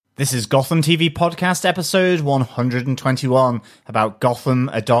This is Gotham TV Podcast episode 121 about Gotham: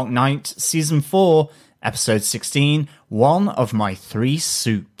 A Dark Knight, Season 4, Episode 16, One of My Three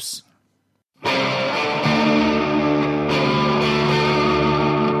Soups.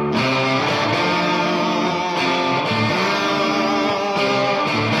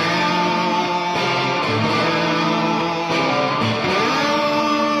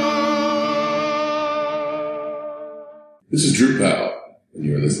 This is Drew Powell, and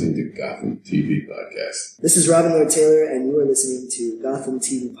you are listening to Gotham TV Podcast. This is Robin Lloyd Taylor, and you are listening to Gotham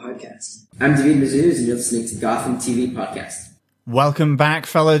TV Podcast. I'm David Mazouz, and you're listening to Gotham TV Podcast. Welcome back,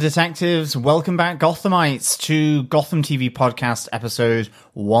 fellow detectives. Welcome back, Gothamites, to Gotham TV Podcast episode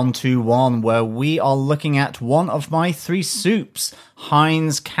 121, where we are looking at one of my three soups,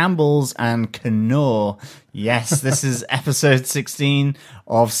 Heinz, Campbell's, and Knorr. Yes, this is episode 16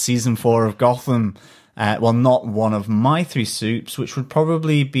 of season 4 of Gotham. Well, not one of my three soups, which would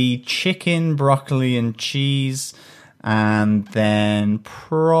probably be chicken, broccoli, and cheese, and then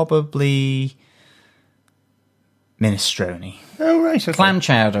probably minestrone. Oh, right. Okay. Clam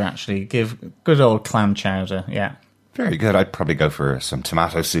chowder, actually. Give good old clam chowder, yeah. Very good. I'd probably go for some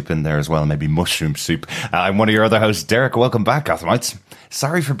tomato soup in there as well, maybe mushroom soup. I'm one of your other hosts, Derek. Welcome back, Gothamites.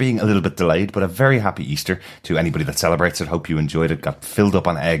 Sorry for being a little bit delayed, but a very happy Easter to anybody that celebrates it. Hope you enjoyed it. Got filled up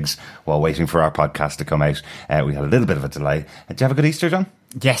on eggs while waiting for our podcast to come out. We had a little bit of a delay. Did you have a good Easter, John?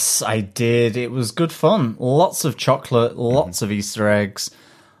 Yes, I did. It was good fun. Lots of chocolate, lots of Easter eggs,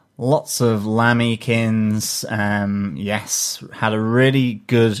 lots of lambykins. Yes, had a really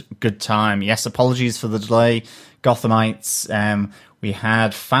good time. Yes, apologies for the delay, Gothamites. We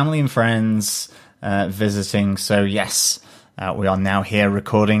had family and friends visiting, so yes, we are now here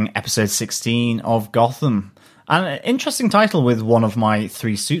recording episode 16 of Gotham. An interesting title with one of my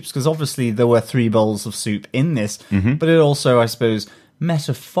three soups, because obviously there were three bowls of soup in this, but it also, I suppose,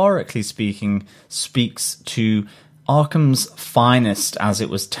 metaphorically speaking, speaks to Arkham's finest, as it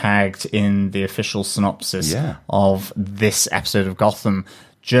was tagged in the official synopsis of this episode of Gotham.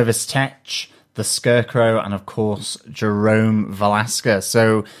 Jervis Tetch, the Scarecrow, and of course Jerome Velasquez.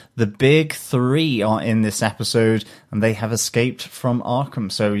 So the big three are in this episode, and they have escaped from Arkham.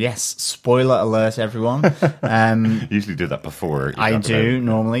 So yes, spoiler alert, everyone. Usually do that before. I do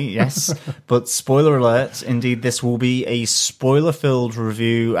normally, yes. But spoiler alert, indeed, this will be a spoiler-filled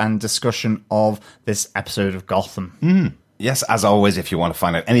review and discussion of this episode of Gotham. Yes, as always, if you want to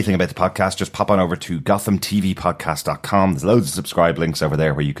find out anything about the podcast, just pop on over to GothamTVPodcast.com. There's loads of subscribe links over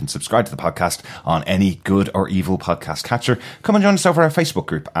there where you can subscribe to the podcast on any good or evil podcast catcher. Come and join us over our Facebook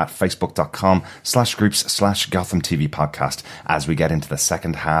group at facebook.com/groups/GothamTVPodcast as we get into the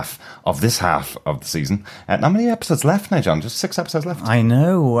second half of this half of the season. How many episodes left now, John? Just 6 episodes left? I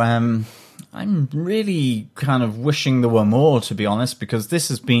know. I'm really kind of wishing there were more, to be honest, because this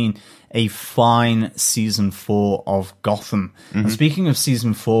has been a fine season 4 of Gotham. And speaking of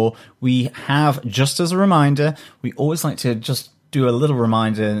season 4, we have, just as a reminder, we always like to just do a little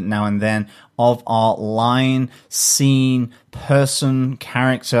reminder now and then of our line, scene, person,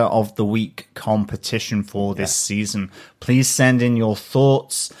 character of the week competition for this season. Please send in your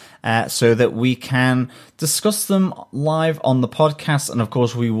thoughts so that we can discuss them live on the podcast. And of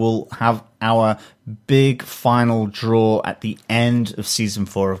course, we will have our big final draw at the end of season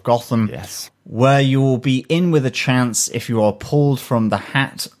 4 of Gotham. Yes. Where you will be in with a chance, if you are pulled from the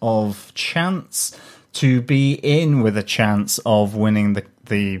hat of chance, to be in with a chance of winning the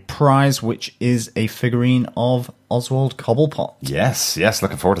prize, which is a figurine of Oswald Cobblepot. Yes,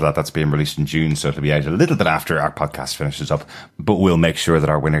 looking forward to that. That's being released in June, so it'll be out a little bit after our podcast finishes up, but we'll make sure that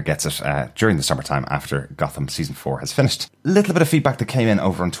our winner gets it during the summertime after Gotham Season 4 has finished. A little bit of feedback that came in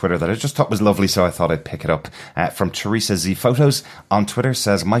over on Twitter that I just thought was lovely, so I thought I'd pick it up. From Teresa Z Photos on Twitter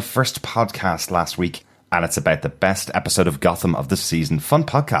says, "My first podcast last week, and it's about the best episode of Gotham of the season. Fun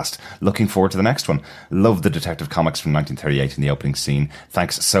podcast. Looking forward to the next one. Love the Detective Comics from 1938 in the opening scene.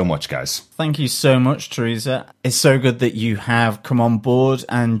 Thanks so much, guys." Thank you so much, Teresa. It's so good that you have come on board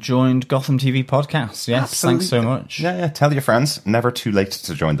and joined Gotham TV Podcast. Yes, Absolutely. Thanks so much. Yeah, tell your friends. Never too late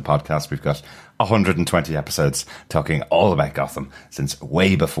to join the podcast. We've got 120 episodes talking all about Gotham since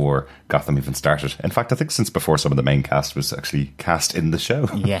way before Gotham even started. In fact, I think since before some of the main cast was actually cast in the show.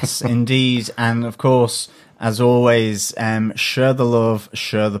 Yes, indeed. And of course, as always, share the love,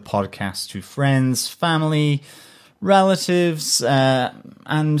 share the podcast to friends, family, relatives,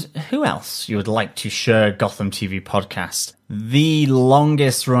 and who else you would like to share Gotham TV Podcast. The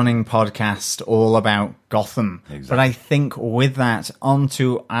longest running podcast all about Gotham. Exactly. But I think with that,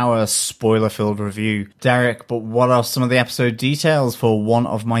 onto our spoiler-filled review. Derek, but what are some of the episode details for one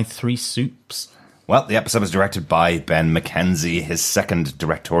of my three soups? Well, the episode was directed by Ben McKenzie, his second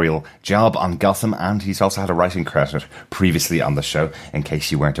directorial job on Gotham, and he's also had a writing credit previously on the show, in case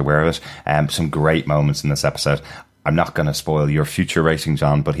you weren't aware of it. Some great moments in this episode. I'm not going to spoil your future rating,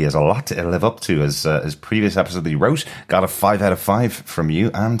 John, but he has a lot to live up to. His previous episode that he wrote got a 5 out of 5 from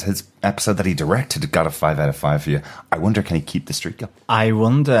you, and his episode that he directed got a 5 out of 5 for you. I wonder, can he keep the streak up? I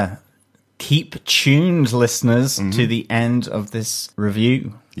wonder. Keep tuned, listeners, to the end of this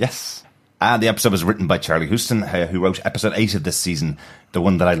review. Yes. And the episode was written by Charlie Houston, who wrote episode 8 of this season, the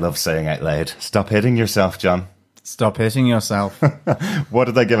one that I love saying out loud. Stop hitting yourself, John. Stop hitting yourself. What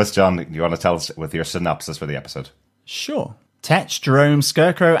did they give us, John? Do you want to tell us with your synopsis for the episode? Sure. Tetch, Jerome,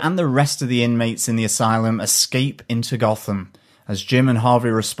 Scarecrow, and the rest of the inmates in the asylum escape into Gotham. As Jim and Harvey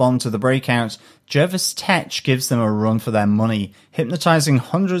respond to the breakout, Jervis Tetch gives them a run for their money, hypnotizing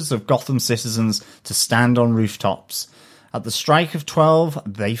hundreds of Gotham citizens to stand on rooftops. At the strike of 12,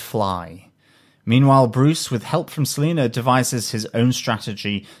 they fly. Meanwhile, Bruce, with help from Selina, devises his own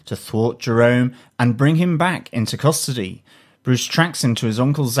strategy to thwart Jerome and bring him back into custody. Bruce tracks him to his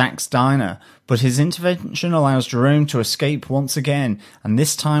Uncle Zach's diner, but his intervention allows Jerome to escape once again, and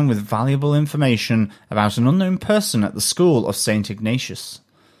this time with valuable information about an unknown person at the school of St. Ignatius.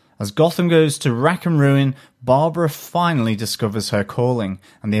 As Gotham goes to rack and ruin, Barbara finally discovers her calling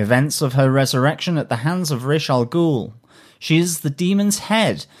and the events of her resurrection at the hands of Ra's al Ghul. She is the demon's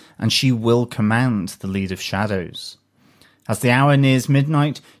head, and she will command the League of Shadows. As the hour nears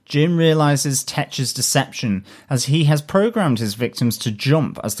midnight, Jim realizes Tetch's deception, as he has programmed his victims to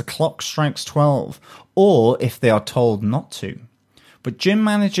jump as the clock strikes 12, or if they are told not to. But Jim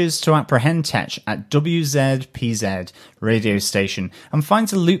manages to apprehend Tetch at WZPZ radio station and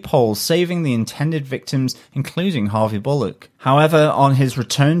finds a loophole, saving the intended victims, including Harvey Bullock. However, on his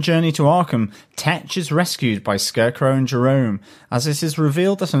return journey to Arkham, Tetch is rescued by Scarecrow and Jerome, as it is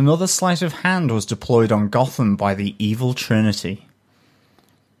revealed that another sleight of hand was deployed on Gotham by the evil Trinity.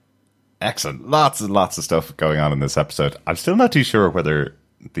 Excellent. Lots and lots of stuff going on in this episode. I'm still not too sure whether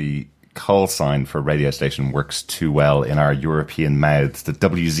the call sign for radio station works too well in our European mouths. The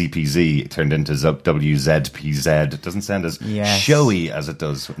WZPZ turned into WZPZ. It doesn't sound as showy as it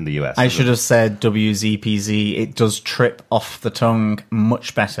does in the US. I should have said WZPZ. It does trip off the tongue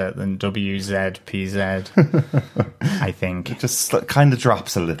much better than WZPZ, I think. It just kind of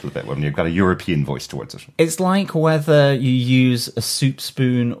drops a little bit when you've got a European voice towards it. It's like whether you use a soup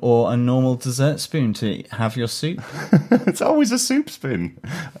spoon or a normal dessert spoon to have your soup. It's always a soup spoon.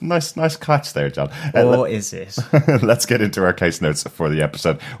 Nice catch there, John. Or is it? Let's get into our case notes for the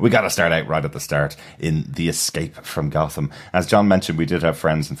episode. We got to start out right at the start in the escape from Gotham. As John mentioned, we did have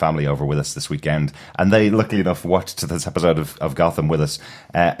friends and family over with us this weekend, and they, luckily enough, watched this episode of Gotham with us.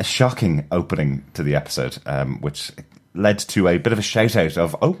 A shocking opening to the episode, which led to a bit of a shout out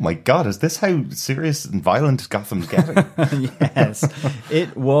of, oh my God, is this how serious and violent Gotham's getting? Yes,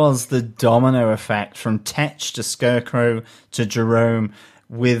 it was the domino effect from Tetch to Scarecrow to Jerome,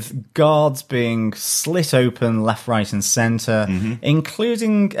 with guards being slit open left, right, and centre,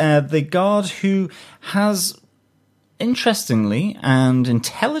 including the guard who has, interestingly and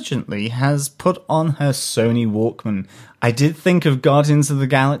intelligently, has put on her Sony Walkman. I did think of Guardians of the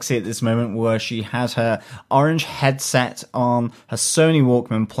Galaxy at this moment, where she had her orange headset on, her Sony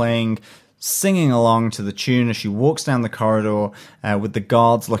Walkman playing, singing along to the tune as she walks down the corridor, with the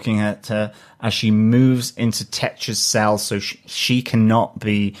guards looking at her as she moves into Tetch's cell, so she cannot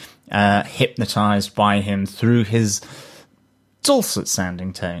be hypnotized by him through his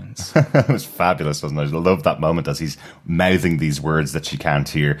dulcet-sounding tones. It was fabulous, wasn't it? I love that moment as he's mouthing these words that she can't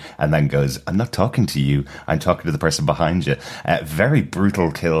hear, and then goes, I'm not talking to you, I'm talking to the person behind you. Very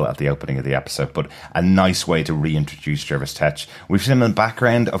brutal kill at the opening of the episode, but a nice way to reintroduce Jervis Tetch. We've seen him in the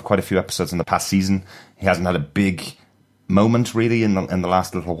background of quite a few episodes in the past season. He hasn't had a big moment, really, in the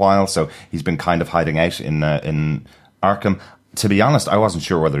last little while, so he's been kind of hiding out in Arkham. To be honest, I wasn't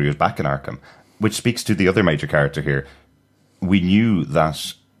sure whether he was back in Arkham, which speaks to the other major character here. We knew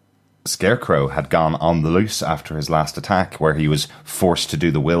that Scarecrow had gone on the loose after his last attack, where he was forced to do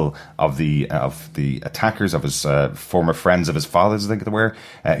the will of the attackers, of his former friends of his father's, I think they were,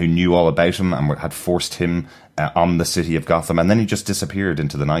 who knew all about him and had forced him on the city of Gotham, and then he just disappeared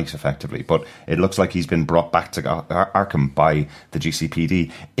into the night, effectively. But it looks like he's been brought back to Arkham by the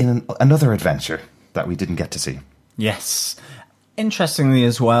GCPD in another adventure that we didn't get to see. Yes. Interestingly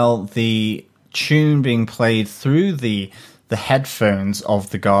as well, the tune being played through the headphones of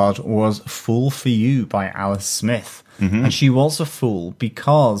the guard was Fool for You by Alice Smith. And she was a fool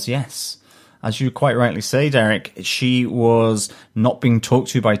because, yes, as you quite rightly say, Derek, she was not being talked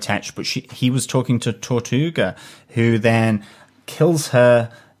to by Tetch, but he was talking to Tortuga, who then kills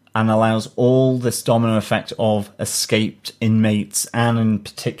her and allows all this domino effect of escaped inmates, and in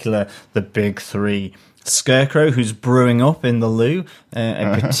particular the big three. Scarecrow, who's brewing up in the loo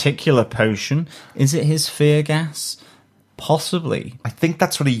a particular potion. Is it his fear gas? Possibly. I think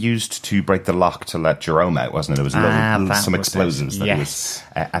that's what he used to break the lock to let Jerome out, wasn't it? It was some explosives that he was.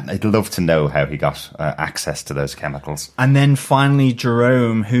 And I'd love to know how he got access to those chemicals. And then finally,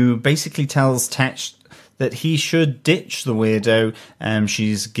 Jerome, who basically tells Tetch that he should ditch the weirdo.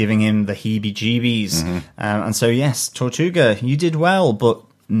 She's giving him the heebie-jeebies. And so, yes, Tortuga, you did well, but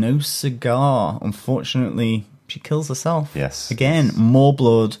no cigar. Unfortunately, she kills herself. Yes. Again, more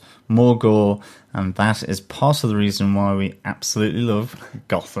blood, more gore, and that is part of the reason why we absolutely love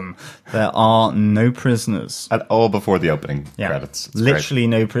Gotham. There are no prisoners. And all before the opening credits. It's literally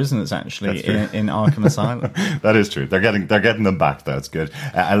great. No prisoners, actually, in Arkham Asylum. That is true. They're getting them back, though. It's good.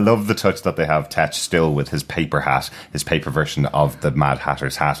 I love the touch that they have Tetch still with his paper hat, his paper version of the Mad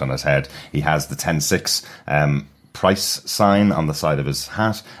Hatter's hat on his head. He has the 10-6 price sign on the side of his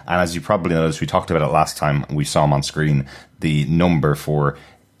hat. And as you probably noticed, we talked about it last time we saw him on screen, the number for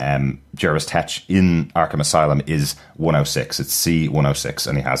Jervis Tetch in Arkham Asylum is 106. It's C106,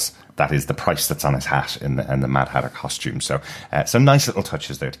 and that is the price that's on his hat in the Mad Hatter costume. So some nice little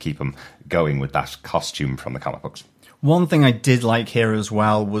touches there to keep him going with that costume from the comic books. One thing I did like here as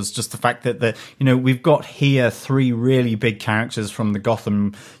well was just the fact that we've got here three really big characters from the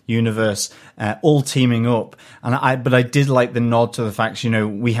Gotham universe all teaming up, but I did like the nod to the fact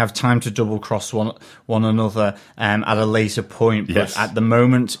we have time to double cross one another at a later point. Yes. But at the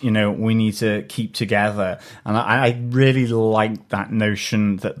moment, we need to keep together, and I really like that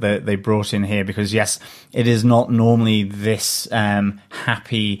notion that they brought in here, because yes, it is not normally this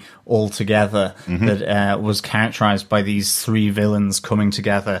happy altogether that was characterized by these three villains coming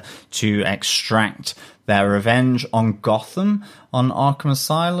together to extract their revenge on Gotham, on Arkham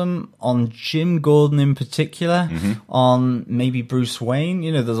Asylum, on Jim Gordon in particular, on maybe Bruce Wayne.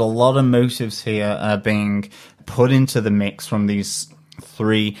 There's a lot of motives here being put into the mix from these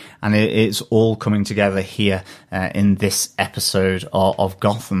three, and it's all coming together here in this episode of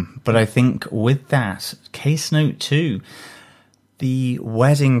Gotham. But I think with that, case note 2, the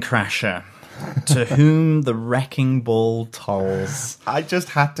Wedding Crasher, to whom the wrecking ball tolls. I just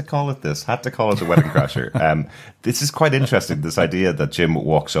had to call it this. Had to call it the Wedding Crasher. This is quite interesting, this idea that Jim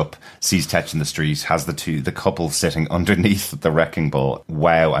walks up, sees Tetch in the street, has the couple sitting underneath the wrecking ball.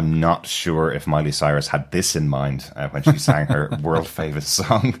 Wow, I'm not sure if Miley Cyrus had this in mind when she sang her world-famous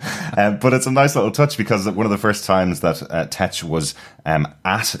song. But it's a nice little touch, because one of the first times that Tetch was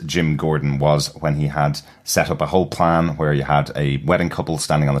at Jim Gordon was when he had set up a whole plan where you had a wedding couple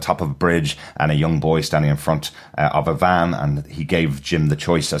standing on the top of a bridge and a young boy standing in front of a van, and he gave Jim the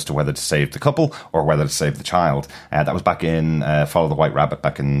choice as to whether to save the couple or whether to save the child. That was back in Follow the White Rabbit,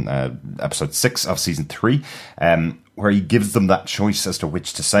 back in episode 6 of season 3, where he gives them that choice as to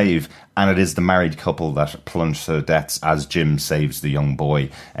which to save, and it is the married couple that plunge to their deaths as Jim saves the young boy.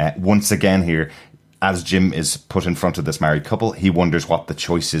 Once again here, as Jim is put in front of this married couple, he wonders what the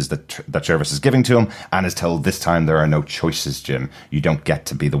choice is that Jervis is giving to him, and is told, this time there are no choices, Jim. You don't get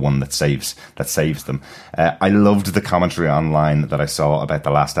to be the one that saves them. I loved the commentary online that I saw about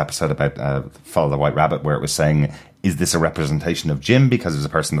the last episode about Follow the White Rabbit, where it was saying, is this a representation of Jim because he's a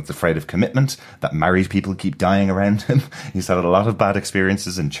person that's afraid of commitment, that married people keep dying around him? He's had a lot of bad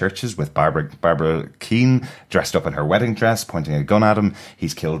experiences in churches with Barbara Keane dressed up in her wedding dress, pointing a gun at him.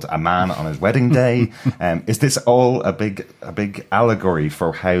 He's killed a man on his wedding day. Is this all a big allegory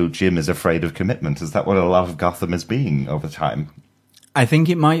for how Jim is afraid of commitment? Is that what a lot of Gotham is being over time? I think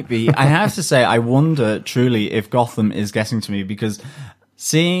it might be. I have to say, I wonder truly if Gotham is getting to me, because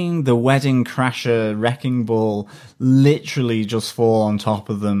seeing the Wedding Crasher wrecking ball literally just fall on top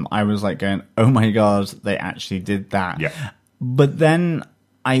of them, I was like going, oh my God, they actually did that. Yeah. But then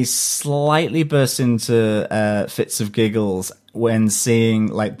I slightly burst into fits of giggles when seeing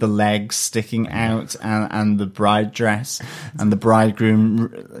like the legs sticking out and the bride dress and the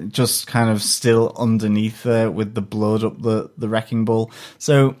bridegroom just kind of still underneath there with the blood up the wrecking ball.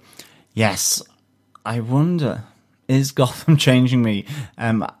 So, yes, I wonder, is Gotham changing me?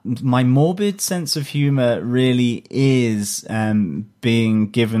 My morbid sense of humor really is being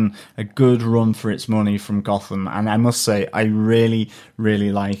given a good run for its money from Gotham, and I must say I really,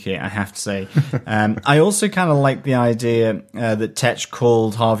 really like it, I have to say. I also kind of like the idea that Tetch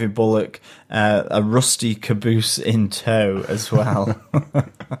called Harvey Bullock a rusty caboose in tow as well.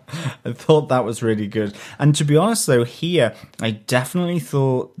 I thought that was really good. And to be honest though, here I definitely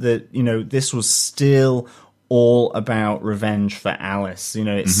thought that this was still all about revenge for Alice. You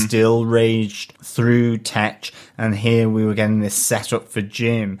know, it still raged through Tetch, and here we were getting this setup for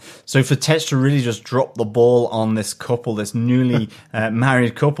Jim. So for Tetch to really just drop the ball on this couple, this newly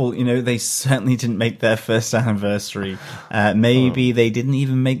married couple, you know, they certainly didn't make their first anniversary. Maybe they didn't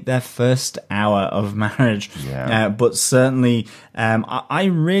even make their first hour of marriage. Yeah. But certainly, I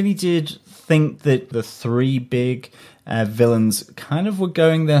really did think that the three big villains kind of were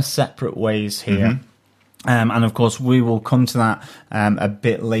going their separate ways here. And of course, we will come to that a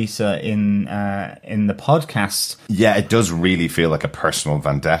bit later in the podcast. Yeah, it does really feel like a personal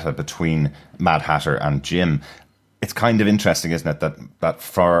vendetta between Mad Hatter and Jim. It's kind of interesting, isn't it, that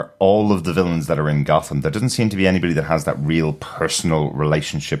for all of the villains that are in Gotham, there doesn't seem to be anybody that has that real personal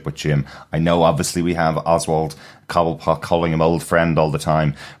relationship with Jim. I know, obviously, we have Oswald Cobblepot calling him old friend all the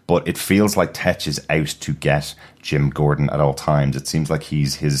time, but it feels like Tetch is out to get Jim Gordon at all times. It seems like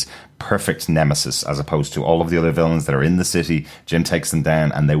he's his perfect nemesis, as opposed to all of the other villains that are in the city. Jim takes them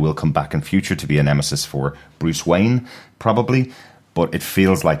down, and they will come back in future to be a nemesis for Bruce Wayne, probably. But it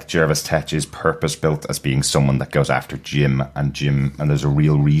feels like Jervis Tetch is purpose-built as being someone that goes after Jim, and there's a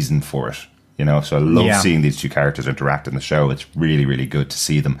real reason for it. You know, so I love seeing these two characters interact in the show. It's really, really good to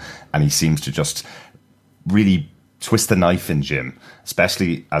see them. And he seems to just really twist the knife in Jim,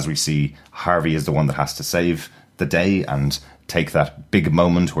 especially as we see Harvey is the one that has to save the day and take that big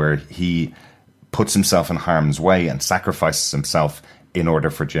moment where he puts himself in harm's way and sacrifices himself in order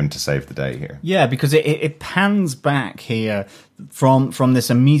for Jim to save the day here. Yeah, because it pans back here from this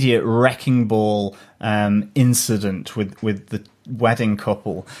immediate wrecking ball incident with the wedding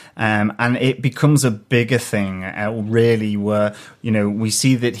couple, and it becomes a bigger thing, really, where, you know, we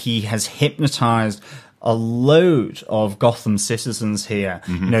see that he has hypnotized a load of Gotham citizens here.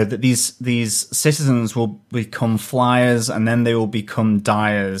 You know, that these citizens will become flyers, and then they will become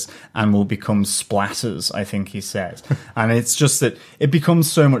dyers, and will become splatters, I think he said. And it's just that it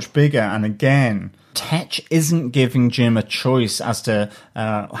becomes so much bigger. And again, Tetch isn't giving Jim a choice as to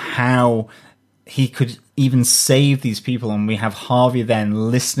how he could even save these people. And we have Harvey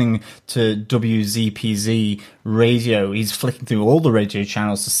then listening to WZPZ radio. He's flicking through all the radio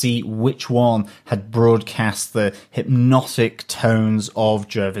channels to see which one had broadcast the hypnotic tones of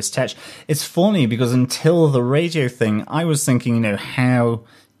Jervis Tetch. It's funny because until the radio thing, I was thinking, you know, how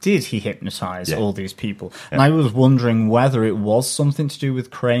did he hypnotize all these people? And I was wondering whether it was something to do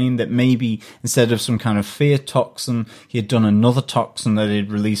with Crane, that maybe instead of some kind of fear toxin, he had done another toxin that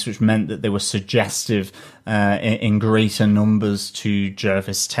he'd released, which meant that they were suggestive in greater numbers to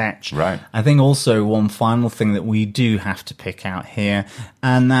Jervis Tetch. Right. I think also one final thing that we do have to pick out here,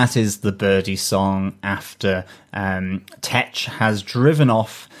 and that is the Birdie song after Tetch has driven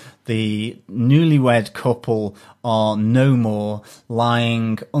off. The newlywed couple are no more,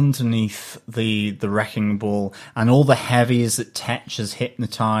 lying underneath the wrecking ball, and all the heavies that Tetch has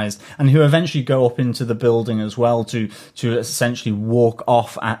hypnotized, and who eventually go up into the building as well to essentially walk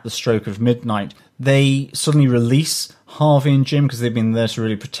off at the stroke of midnight. They suddenly release Harvey and Jim because they've been there to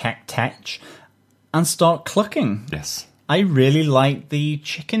really protect Tetch, and start clucking. Yes. I really like the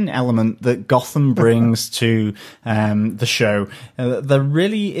chicken element that Gotham brings to the show. There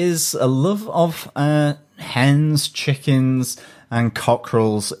really is a love of hens, chickens, and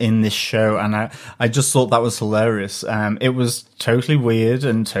cockerels in this show, and I just thought that was hilarious. It was totally weird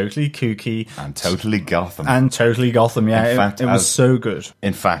and totally kooky. And totally Gotham. Yeah. In fact, it was so good.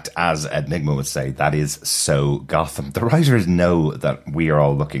 In fact, as Enigma would say, that is so Gotham. The writers know that we are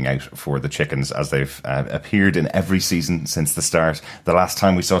all looking out for the chickens, as they've appeared in every season since the start. The last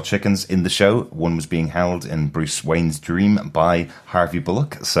time we saw chickens in the show, one was being held in Bruce Wayne's dream by Harvey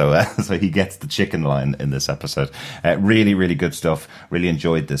Bullock. So he gets the chicken line in this episode. Really, really good stuff. Really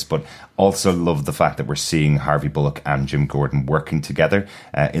enjoyed this, but also love the fact that we're seeing Harvey Bullock and Jim Gordon working together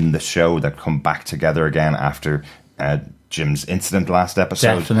in the show, that come back together again after Jim's incident last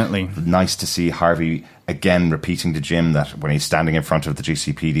episode. Definitely. Nice to see Harvey again repeating to Jim that when he's standing in front of the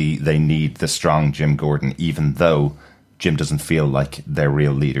GCPD, they need the strong Jim Gordon, even though Jim doesn't feel like their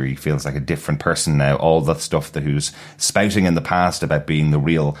real leader. He feels like a different person now. All the stuff that he was spouting in the past about being the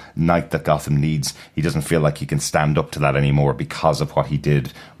real knight that Gotham needs, he doesn't feel like he can stand up to that anymore because of what he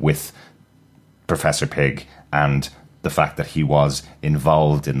did with Professor Pig and the fact that he was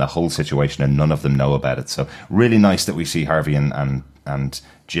involved in the whole situation and none of them know about it. So really nice that we see Harvey and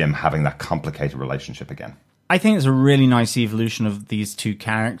Jim having that complicated relationship again. I think it's a really nice evolution of these two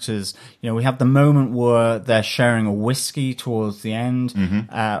characters. You know, we have the moment where they're sharing a whiskey towards the end,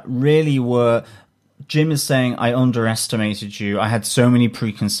 really where Jim is saying, I underestimated you. I had so many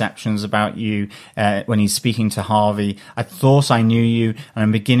preconceptions about you when he's speaking to Harvey. I thought I knew you, and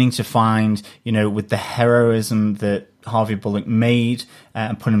I'm beginning to find, with the heroism that Harvey Bullock made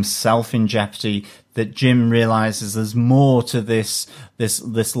and put himself in jeopardy, that Jim realizes there's more to this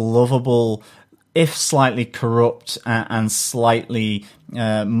lovable, if slightly corrupt and slightly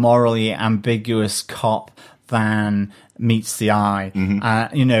morally ambiguous cop than meets the eye.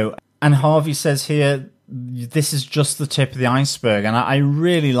 And Harvey says here, this is just the tip of the iceberg. And I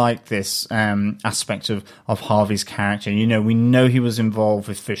really like this aspect of Harvey's character. We know he was involved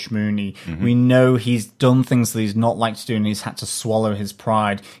with Fish Mooney. We know he's done things that he's not liked to do, and he's had to swallow his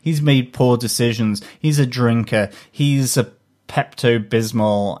pride. He's made poor decisions. He's a drinker. He's a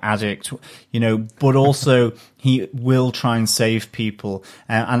Pepto-Bismol addict, but also he will try and save people.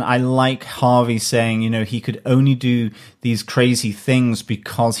 And I like Harvey saying, he could only do these crazy things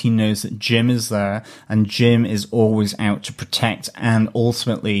because he knows that Jim is there, and Jim is always out to protect. And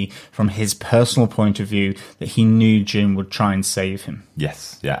ultimately, from his personal point of view, that he knew Jim would try and save him.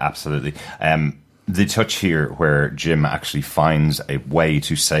 Yes, yeah, absolutely. The touch here where Jim actually finds a way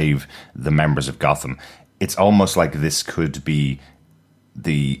to save the members of Gotham, it's almost like this could be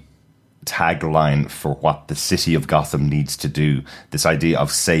the tagline for what the city of Gotham needs to do. This idea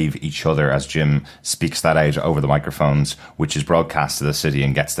of save each other, as Jim speaks that out over the microphones, which is broadcast to the city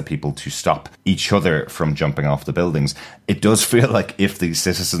and gets the people to stop each other from jumping off the buildings. It does feel like if the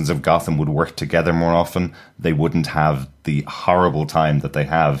citizens of Gotham would work together more often, they wouldn't have the horrible time that they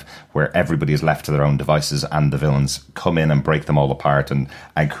have where everybody is left to their own devices and the villains come in and break them all apart and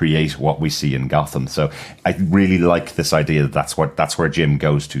create what we see in Gotham. So I really like this idea that that's where Jim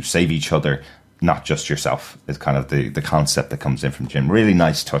goes to save each other, not just yourself, is kind of the concept that comes in from Jim. Really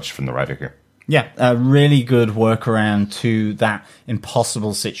nice touch from the writer here. Yeah, a really good workaround to that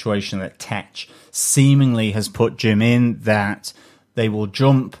impossible situation that Tetch seemingly has put Jim in, that they will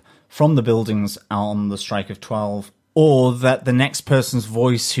jump from the buildings on the strike of 12, or that the next person's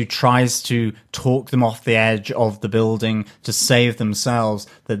voice who tries to talk them off the edge of the building to save themselves,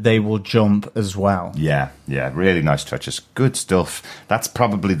 that they will jump as well. Yeah, really nice touches. Good stuff. That's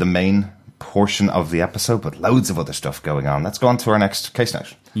probably the main portion of the episode, but loads of other stuff going on. Let's go on to our next case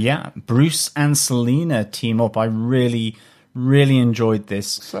note. Yeah, Bruce and Selina team up. I really, really enjoyed this.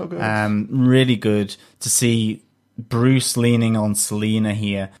 So good. Really good to see Bruce leaning on Selina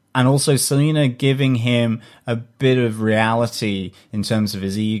here, and also Selina giving him a bit of reality in terms of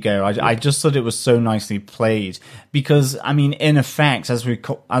his ego. I just thought it was so nicely played, because I mean, in effect, as we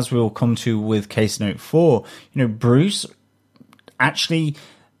will come to with case note 4, Bruce actually,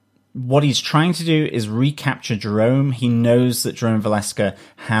 what he's trying to do is recapture Jerome. He knows that Jerome Valeska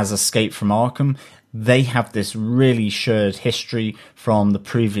has escaped from Arkham. They have this really shared history from the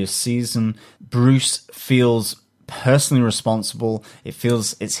previous season. Bruce feels personally responsible. It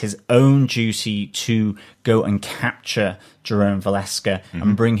feels it's his own duty to go and capture Jerome Valeska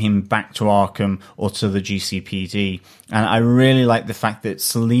and bring him back to Arkham or to the GCPD. And I really like the fact that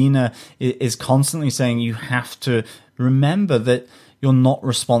Selina is constantly saying, you have to remember that you're not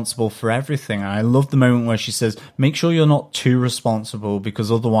responsible for everything. And I love the moment where she says, make sure you're not too responsible,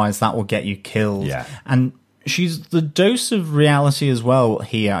 because otherwise that will get you killed. Yeah. And she's the dose of reality as well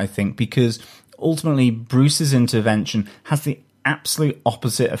here, I think, because ultimately Bruce's intervention has the absolute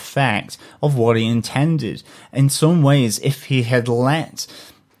opposite effect of what he intended. In some ways, if he had let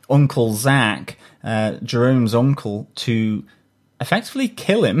Uncle Zach, Jerome's uncle, to effectively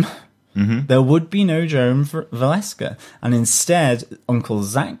kill him, there would be no Jerome Valeska. And instead, Uncle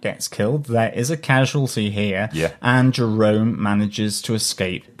Zach gets killed. There is a casualty here. Yeah. And Jerome manages to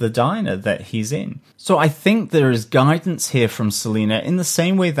escape the diner that he's in. So I think there is guidance here from Selina in the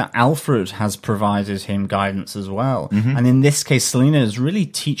same way that Alfred has provided him guidance as well. And in this case, Selina is really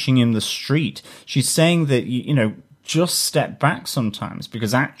teaching him the street. She's saying that, just step back sometimes,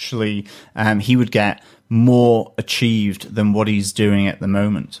 because actually he would get more achieved than what he's doing at the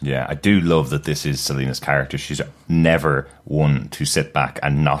moment. Yeah, I do love that this is Selina's character. She's never one to sit back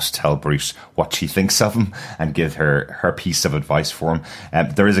and not tell Bruce what she thinks of him and give her piece of advice for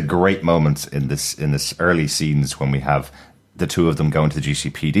him. There is a great moment in this early scenes when we have the two of them go into the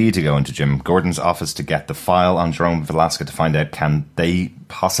GCPD to go into Jim Gordon's office to get the file on Jerome Valeska to find out, can they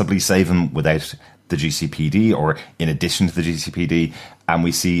possibly save him without the GCPD or in addition to the GCPD? And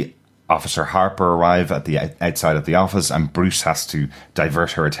we see Officer Harper arrive at the outside of the office, and Bruce has to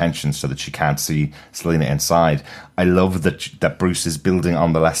divert her attention so that she can't see Selina inside. I love that Bruce is building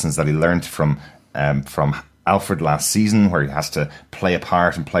on the lessons that he learned from Alfred last season, where he has to play a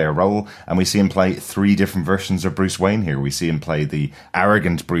part and play a role, and we see him play 3 different versions of Bruce Wayne here. We see him play the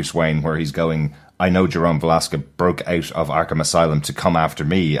arrogant Bruce Wayne, where he's going I know Jerome Velasca broke out of Arkham Asylum to come after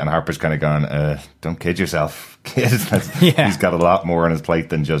me, and Harper's kind of gone, don't kid yourself, kid. Yeah. He's got a lot more on his plate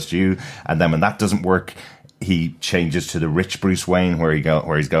than just you. And then when that doesn't work, he changes to the rich Bruce Wayne, where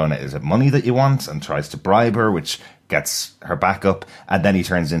he's going, is it money that you want? And tries to bribe her, which gets her back up. And then he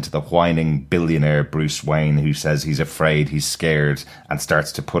turns into the whining billionaire Bruce Wayne, who says he's afraid, he's scared, and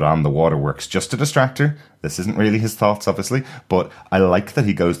starts to put on the waterworks just to distract her. This isn't really his thoughts, obviously, but I like that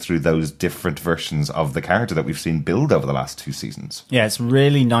he goes through those different versions of the character that we've seen build over the last 2 seasons. Yeah, it's a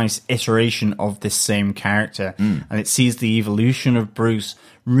really nice iteration of this same character, and it sees the evolution of Bruce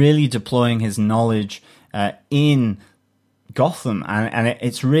really deploying his knowledge in Gotham, and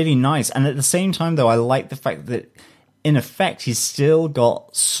it's really nice. And at the same time, though, I like the fact that in effect, he's still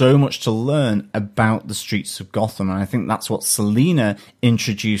got so much to learn about the streets of Gotham. And I think that's what Selina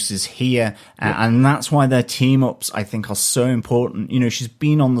introduces here. And that's why their team-ups, I think, are so important. You know, she's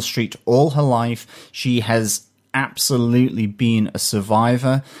been on the street all her life. She has absolutely been a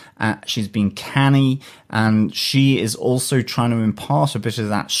survivor. She's been canny. And she is also trying to impart a bit of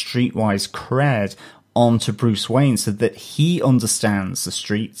that streetwise cred onto Bruce Wayne so that he understands the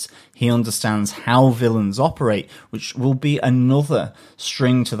streets, he understands how villains operate, which will be another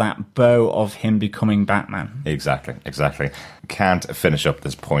string to that bow of him becoming Batman. Exactly. Can't finish up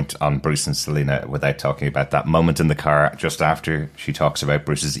this point on Bruce and Selina without talking about that moment in the car just after she talks about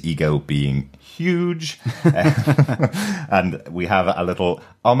Bruce's ego being huge. And we have a little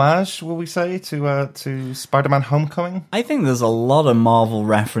homage, will we say, to Spider-Man Homecoming? I think there's a lot of Marvel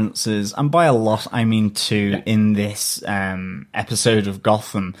references, and by a lot I mean two, in this episode of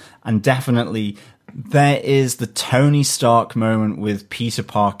Gotham. And definitely there is the Tony Stark moment with Peter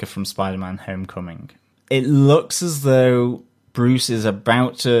Parker from Spider-Man Homecoming. It looks as though Bruce is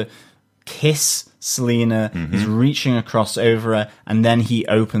about to kiss Selina, he's reaching across over her, and then he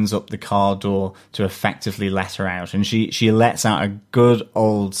opens up the car door to effectively let her out. And she lets out a good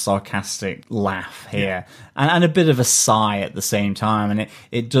old sarcastic laugh here, and a bit of a sigh at the same time. And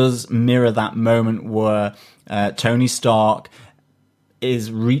it does mirror that moment where Tony Stark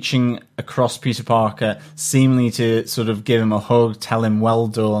is reaching across Peter Parker, seemingly to sort of give him a hug, tell him well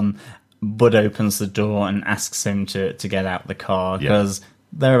done, but opens the door and asks him to get out the car because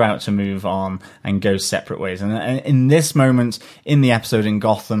they're about to move on and go separate ways. And in this moment in the episode in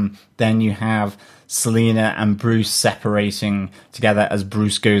Gotham, then you have Selina and Bruce separating together as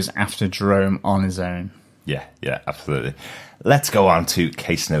Bruce goes after Jerome on his own. Yeah, absolutely. Let's go on to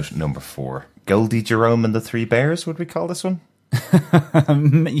case note number 4. Goldie, Jerome and the Three Bears, would we call this one?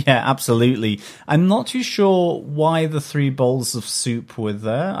 Yeah, absolutely. I'm not too sure why the 3 bowls of soup were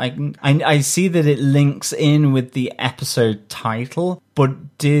there. I see that it links in with the episode title,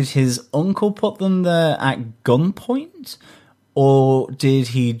 but did his uncle put them there at gunpoint? Or did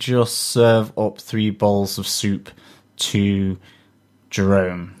he just serve up 3 bowls of soup to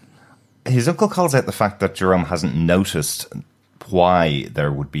Jerome? His uncle calls out the fact that Jerome hasn't noticed why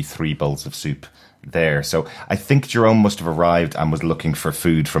there would be 3 bowls of soup there. So I think Jerome must have arrived and was looking for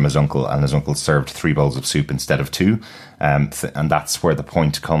food from his uncle, and his uncle served 3 bowls of soup instead of 2. And that's where the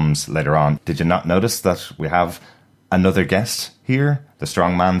point comes later on. Did you not notice that we have another guest here? The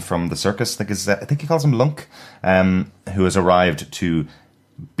strong man from the circus, I think he calls him Lunk, who has arrived to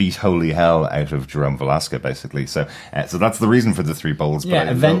beat holy hell out of Jerome Velasca, basically. So that's the reason for the 3 bowls. Yeah,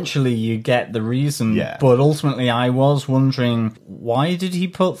 eventually you get the reason. Yeah. But ultimately I was wondering, why did he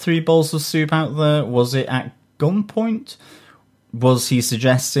put 3 bowls of soup out there? Was it at gunpoint? Was he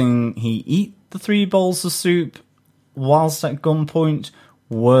suggesting he eat the 3 bowls of soup whilst at gunpoint?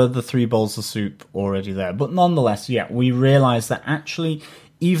 Were the 3 bowls of soup already there? But nonetheless, we realise that actually,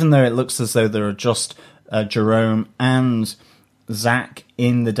 even though it looks as though there are just Jerome and Zach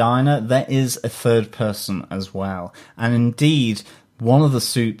in the diner, there is a third person as well. And indeed, one of the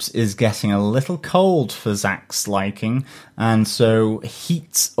soups is getting a little cold for Zach's liking, and so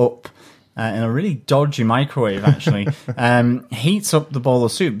heats up in a really dodgy microwave, actually, heats up the bowl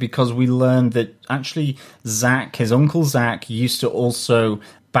of soup, because we learned that actually Zach, his uncle Zach, used to also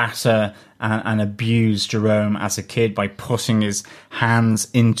batter and abuse Jerome as a kid by putting his hands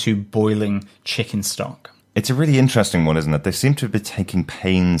into boiling chicken stock. It's a really interesting one, isn't it? They seem to be taking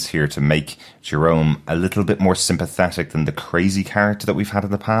pains here to make Jerome a little bit more sympathetic than the crazy character that we've had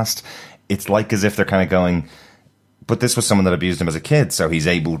in the past. It's like as if they're kind of going, but this was someone that abused him as a kid, so he's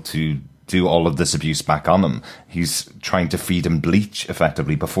able to do all of this abuse back on him. He's trying to feed him bleach,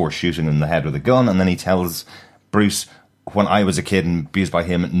 effectively, before shooting him in the head with a gun, and then he tells Bruce, when I was a kid and abused by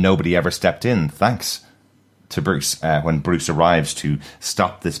him, nobody ever stepped in. Thanks. to Bruce when Bruce arrives to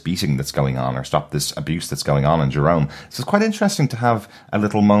stop this beating that's going on, or stop this abuse that's going on in Jerome. So it's quite interesting to have a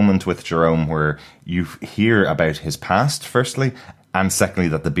little moment with Jerome where you hear about his past, firstly, and secondly,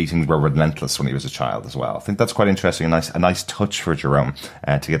 that the beatings were relentless when he was a child as well. I think that's quite interesting, a nice touch for Jerome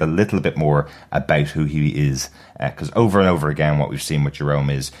to get a little bit more about who he is. Because over and over again, what we've seen with Jerome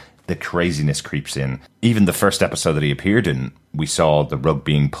is the craziness creeps in. Even the first episode that he appeared in, we saw the rug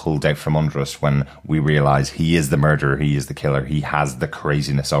being pulled out from under us when we realise he is the murderer, he is the killer, he has the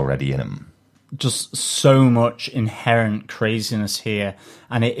craziness already in him. Just so much inherent craziness here,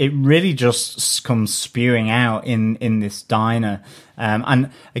 and it really just comes spewing out in this diner.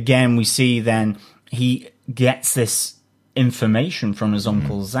 And again, we see then he gets this information from his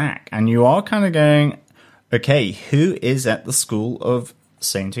uncle Zach, and you are kind of going, okay, who is at the school of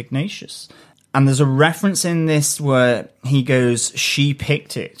St. Ignatius? And there's a reference in this where he goes, she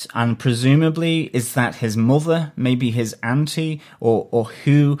picked it. And presumably, is that his mother, maybe his auntie, or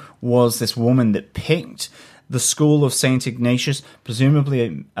who was this woman that picked the school of St. Ignatius?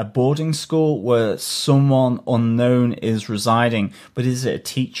 Presumably a boarding school where someone unknown is residing. But is it a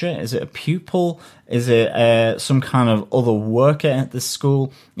teacher? Is it a pupil? Is it some kind of other worker at the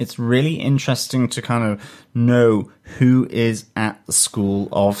school? It's really interesting to kind of know who is at the school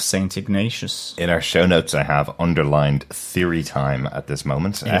of St. Ignatius. In our show notes, I have underlined theory time at this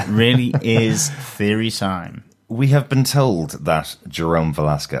moment. It really is theory time. We have been told that Jerome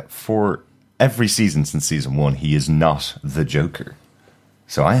Velasca, for every season since season 1, he is not the Joker.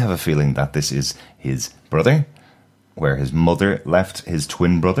 So I have a feeling that this is his brother, where his mother left his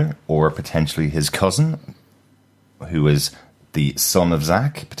twin brother, or potentially his cousin, who is the son of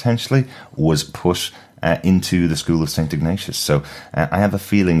Zach, potentially, was put into the school of St. Ignatius. So I have a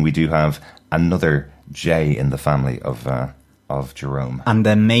feeling we do have another J in the family of Jerome. And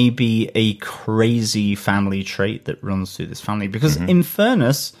there may be a crazy family trait that runs through this family, because in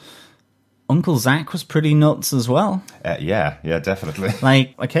fairness, Uncle Zach was pretty nuts as well. Yeah, definitely.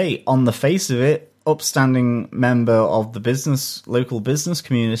 Like, okay, on the face of it, upstanding member of the local business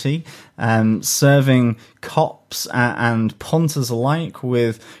community, serving cops and punters alike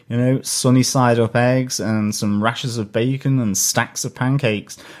with, sunny side up eggs and some rashers of bacon and stacks of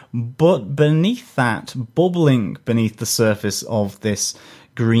pancakes. But beneath that, bubbling beneath the surface of this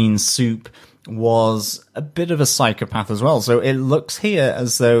green soup, was a bit of a psychopath as well. So it looks here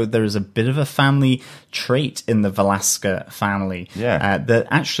as though there is a bit of a family trait in the Velasca family. Yeah. That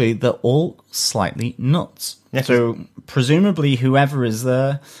actually they're all slightly nuts. Yeah. So presumably whoever is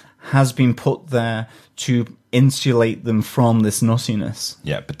there has been put there to insulate them from this nuttiness.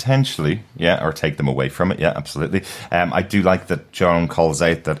 Yeah, potentially. Yeah, or take them away from it. Yeah, absolutely. I do like that Jerome calls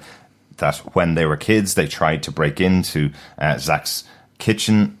out that when they were kids, they tried to break into Zach's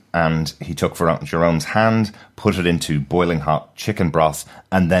kitchen, and he took Jerome's hand, put it into boiling hot chicken broth,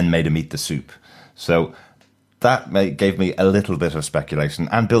 and then made him eat the soup. So that gave me a little bit of speculation.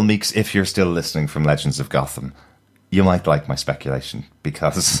 And Bill Meeks, if you're still listening from Legends of Gotham, you might like my speculation,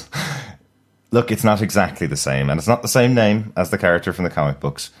 because, look, it's not exactly the same, and it's not the same name as the character from the comic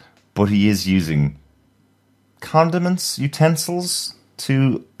books, but he is using condiments, utensils,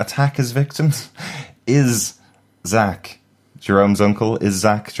 to attack his victims. Is Zach Jerome's uncle? Is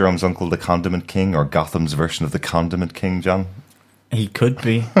Zach Jerome's uncle the Condiment King, or Gotham's version of the Condiment King, John? He could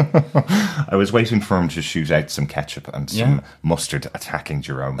be. I was waiting for him to shoot out some ketchup and some mustard attacking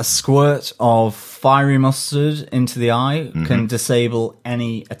Jerome. A squirt of fiery mustard into the eye can disable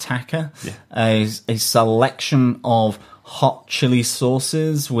any attacker. Yeah. A selection of hot chili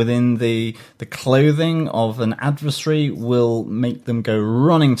sauces within the clothing of an adversary will make them go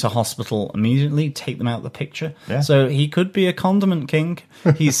running to hospital immediately, take them out of the picture. Yeah. So he could be a condiment king.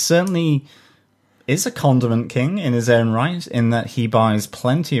 He certainly is a condiment king in his own right, in that he buys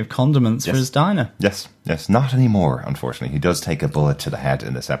plenty of condiments for his diner. Yes, not anymore, unfortunately. He does take a bullet to the head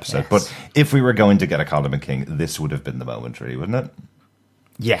in this episode. Yes. But if we were going to get a condiment king, this would have been the moment, really, wouldn't it?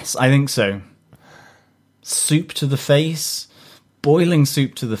 Yes, I think so. Soup to the face, boiling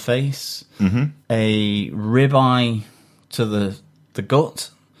soup to the face, a ribeye to the gut,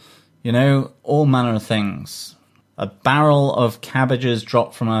 all manner of things. A barrel of cabbages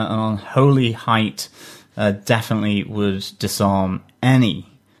dropped from an unholy height definitely would disarm any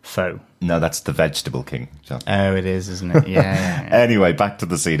foe. No, that's the vegetable king, John. Oh, it is, isn't it? Yeah. Anyway, back to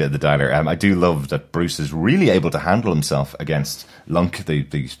the scene at the diner. I do love that Bruce is really able to handle himself against Lunk,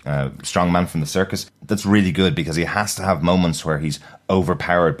 the strong man from the circus. That's really good, because he has to have moments where he's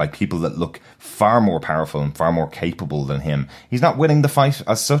overpowered by people that look far more powerful and far more capable than him. He's not winning the fight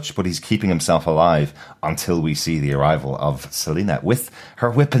as such, but he's keeping himself alive until we see the arrival of Selena with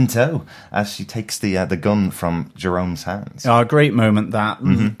her whip in tow as she takes the gun from Jerome's hands. Oh, a great moment that.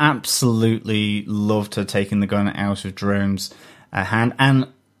 Absolutely loved her taking the gun out of Jerome's hand. And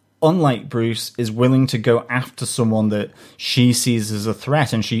unlike Bruce, is willing to go after someone that she sees as a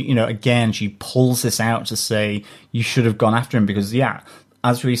threat. And she, again, she pulls this out to say, you should have gone after him because,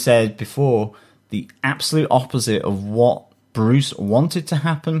 as we said before, the absolute opposite of what Bruce wanted to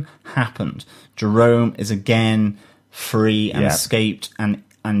happen happened. Jerome is again free and escaped and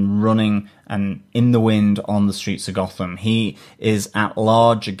running and in the wind on the streets of Gotham. He is at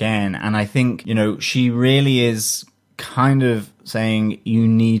large again. And I think, she really is kind of saying you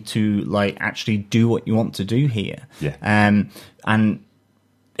need to actually do what you want to do here. Yeah. And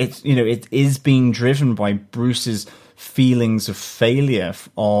it's, it is being driven by Bruce's feelings of failure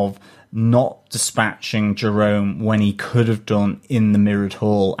of not dispatching Jerome when he could have done in the mirrored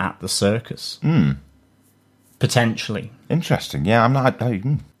hall at the circus. Potentially. Interesting. Yeah, I'm not...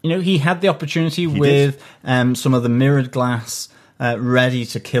 he had the opportunity with some of the mirrored glass ready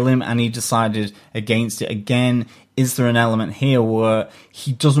to kill him, and he decided against it. Again, is there an element here where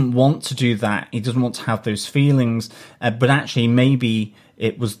he doesn't want to do that? He doesn't want to have those feelings, but actually maybe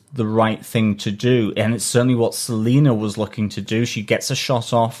it was the right thing to do. And it's certainly what Selena was looking to do. She gets a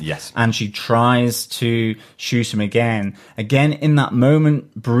shot off, yes, and she tries to shoot him again. Again, in that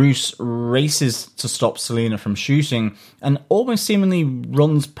moment, Bruce races to stop Selena from shooting and almost seemingly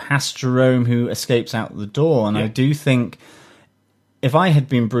runs past Jerome, who escapes out the door. And I do think, if I had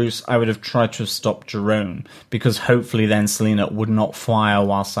been Bruce, I would have tried to have stopped Jerome, because hopefully then Selena would not fire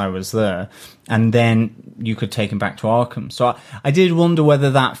whilst I was there, and then you could take him back to Arkham. So I did wonder whether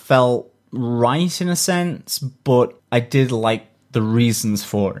that felt right in a sense, but I did like the reasons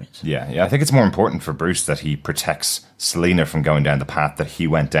for it. Yeah, I think it's more important for Bruce that he protects Selena from going down the path that he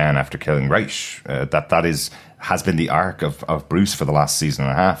went down after killing Ra's. That has been the arc of Bruce for the last season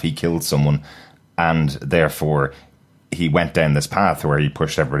and a half. He killed someone, and therefore he went down this path where he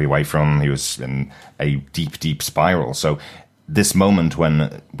pushed everybody away from him. He was in a deep, deep spiral. So this moment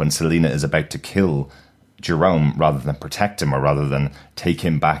when Selena is about to kill Jerome, rather than protect him or rather than take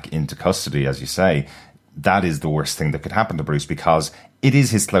him back into custody, as you say, that is the worst thing that could happen to Bruce, because it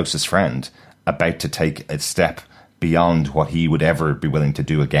is his closest friend about to take a step beyond what he would ever be willing to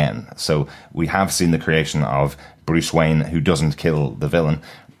do again. So we have seen the creation of Bruce Wayne, who doesn't kill the villain,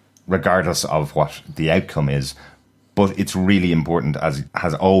 regardless of what the outcome is. But it's really important, as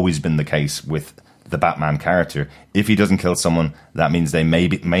has always been the case with the Batman character. If he doesn't kill someone, that means they may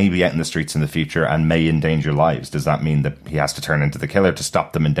be out in the streets in the future and may endanger lives. Does that mean that he has to turn into the killer to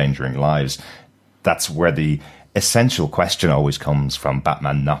stop them endangering lives? That's where the essential question always comes from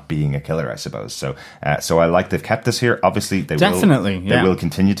Batman not being a killer, I suppose. So I like they've kept this here. Obviously, they will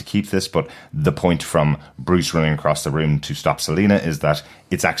continue to keep this, but the point from Bruce running across the room to stop Selena is that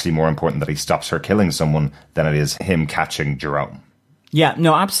it's actually more important that he stops her killing someone than it is him catching Jerome. Yeah,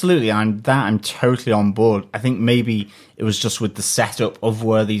 no, absolutely. I'm totally on board. I think maybe it was just with the setup of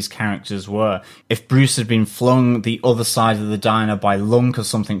where these characters were. If Bruce had been flung the other side of the diner by Lunk or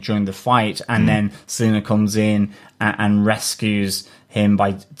something during the fight, and then Selena comes in and rescues him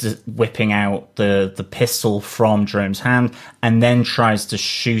by whipping out the pistol from Jerome's hand, and then tries to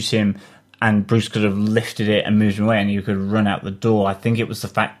shoot him, and Bruce could have lifted it and moved him away, and you could run out the door. I think it was the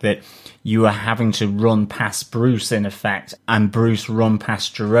fact that you were having to run past Bruce, in effect, and Bruce run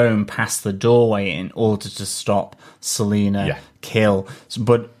past Jerome, past the doorway, in order to stop Selena kill.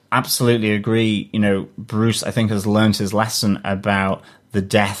 But absolutely agree, Bruce, I think, has learned his lesson about the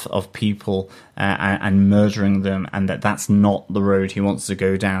death of people and murdering them, and that's not the road he wants to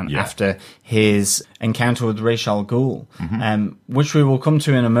go down after his encounter with Ra's al Ghul, which we will come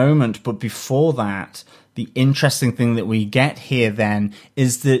to in a moment. But before that, the interesting thing that we get here then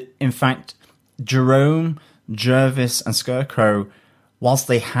is that, in fact, Jerome, Jervis, and Scarecrow, whilst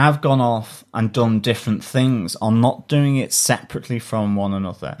they have gone off and done different things, are not doing it separately from one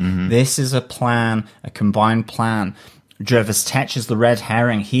another. This is a plan, a combined plan. Jervis Tetch is the red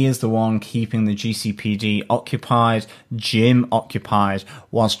herring. He is the one keeping the GCPD occupied, Jim occupied,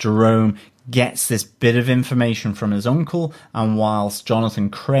 whilst Jerome gets this bit of information from his uncle, and whilst Jonathan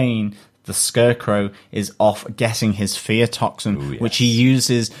Crane, the Scarecrow, is off getting his fear toxin, which he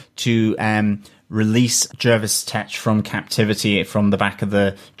uses to release Jervis Tetch from captivity from the back of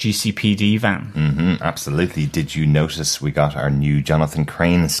the GCPD van. Absolutely. Did you notice we got our new Jonathan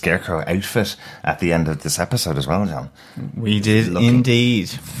Crane Scarecrow outfit at the end of this episode as well, John? We did indeed.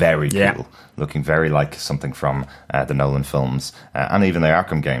 Very cool. Looking very like something from the Nolan films and even the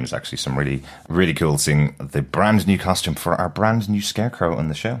Arkham games, actually. Some really, really cool seeing the brand new costume for our brand new Scarecrow in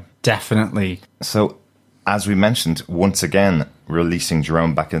the show. Definitely. So, as we mentioned, once again, releasing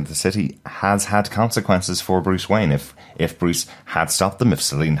Jerome back into the city has had consequences for Bruce Wayne. If Bruce had stopped them, if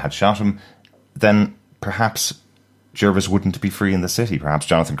Selene had shot him, then perhaps Jervis wouldn't be free in the city. Perhaps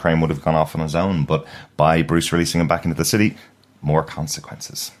Jonathan Crane would have gone off on his own. But by Bruce releasing him back into the city, more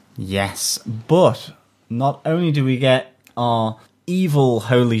consequences. Yes, but not only do we get our evil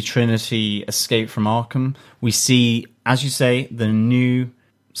Holy Trinity escape from Arkham, we see, as you say, the new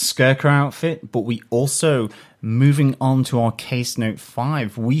Scarecrow outfit, but we also, moving on to our case note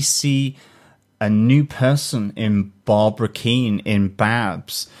 5, we see a new person in Barbara Keene, in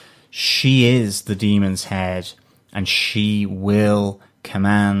Babs. She is the Demon's Head, and she will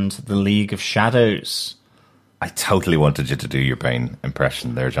command the League of Shadows. I totally wanted you to do your Bane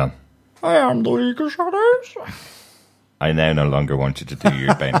impression there, John. I am the League of Shadows. I now no longer want you to do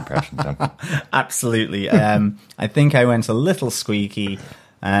your Bane impression, John. Absolutely. I think I went a little squeaky.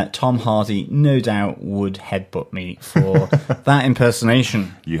 Tom Hardy no doubt would headbutt me for that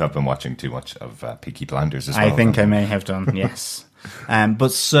impersonation. You have been watching too much of Peaky Blinders as well. I think I may have done, yes.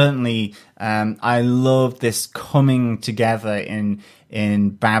 But certainly, I love this coming together in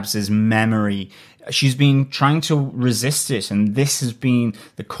Babs's memory. She's been trying to resist it, and this has been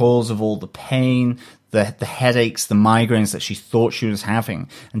the cause of all the pain, the headaches, the migraines that she thought she was having.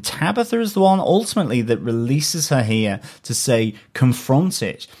 And Tabitha is the one ultimately that releases her here to say, confront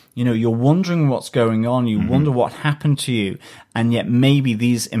it. You know, you're wondering what's going on. You wonder what happened to you. And yet maybe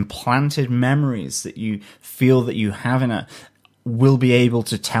these implanted memories that you feel that you have in her will be able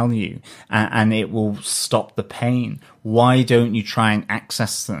to tell you, and it will stop the pain. Why don't you try and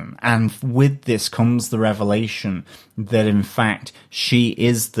access them? And with this comes the revelation that in fact she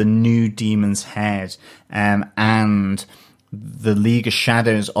is the new Demon's Head, and the League of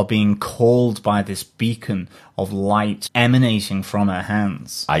Shadows are being called by this beacon of light emanating from her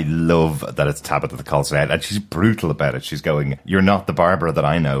hands. I love that it's Tabitha that calls it out, and she's brutal about it. She's going, "You're not the Barbara that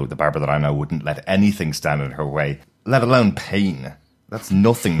I know. The Barbara that I know wouldn't let anything stand in her way, let alone pain. That's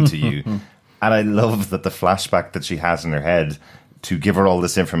nothing to you." And I love that the flashback that she has in her head to give her all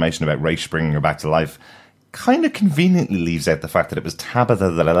this information about Ra's bringing her back to life kind of conveniently leaves out the fact that it was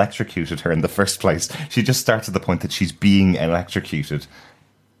Tabitha that electrocuted her in the first place. She just starts at the point that she's being electrocuted.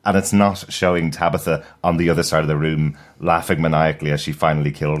 And it's not showing Tabitha on the other side of the room laughing maniacally as she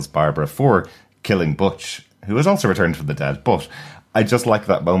finally kills Barbara for killing Butch, who has also returned from the dead. But I just like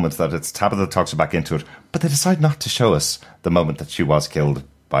that moment that it's Tabitha that talks her back into it, but they decide not to show us the moment that she was killed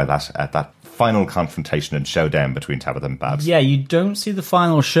by that, at that final confrontation and showdown between Tabitha and Babs. Yeah, you don't see the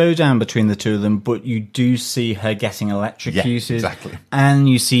final showdown between the two of them, but you do see her getting electrocuted. Yeah, exactly. And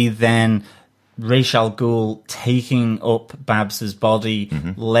you see then Ra's al Ghul taking up Babs's body,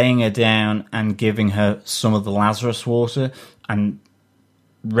 laying her down and giving her some of the Lazarus water and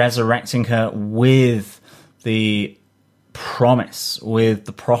resurrecting her with the promise, with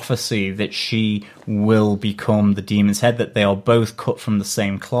the prophecy that she will become the Demon's Head, that they are both cut from the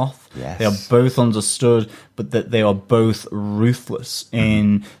same cloth. Yes. They are both understood, but that they are both ruthless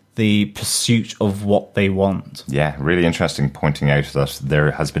in the pursuit of what they want. Yeah, really interesting, pointing out that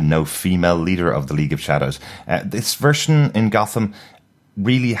there has been no female leader of the League of Shadows. This version in Gotham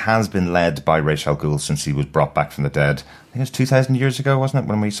really has been led by Ra's al Ghul since he was brought back from the dead. I think it was 2,000 years ago, wasn't it,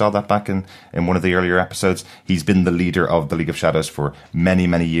 when we saw that back in one of the earlier episodes. He's been the leader of the League of Shadows for many,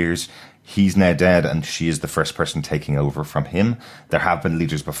 many years. He's now dead, and she is the first person taking over from him. There have been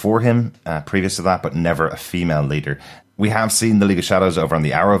leaders before him, previous to that, but never a female leader. We have seen the League of Shadows over on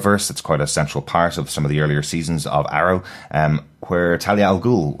the Arrowverse. It's quite a central part of some of the earlier seasons of Arrow, where Talia al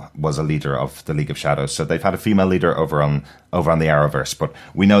Ghul was a leader of the League of Shadows. So they've had a female leader over on the Arrowverse, but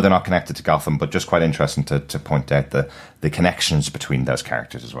we know they're not connected to Gotham, but just quite interesting to point out the connections between those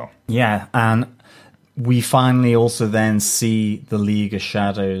characters as well. Yeah, and we finally also then see the League of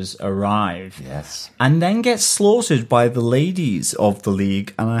Shadows arrive. Yes. And then get slaughtered by the ladies of the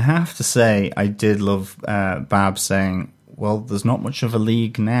League. And I have to say, I did love Babs saying, well, there's not much of a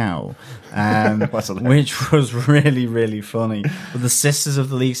league now, which was really, really funny. But the Sisters of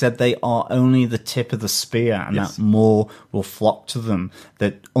the League said they are only the tip of the spear, and that more will flock to them.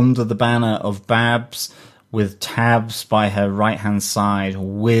 That under the banner of Babs, with Tabs by her right-hand side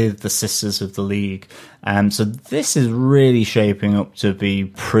with the Sisters of the League. So this is really shaping up to be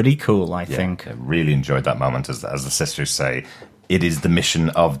pretty cool, I think. I really enjoyed that moment, as the sisters say. It is the mission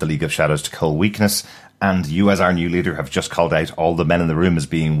of the League of Shadows to cull weakness, and you as our new leader have just called out all the men in the room as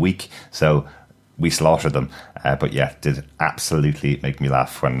being weak, so we slaughtered them. But yeah, did absolutely make me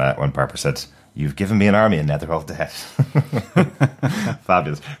laugh when Barbara said, "You've given me an army and now they're all dead."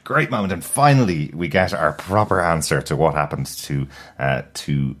 Fabulous. Great moment. And finally, we get our proper answer to what happened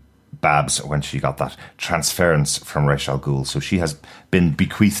to Babs when she got that transference from Ra's al Ghul. So she has been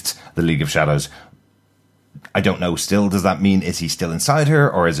bequeathed the League of Shadows. I don't know still, does that mean is he still inside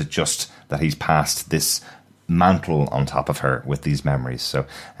her, or is it just that he's passed this mantle on top of her with these memories? So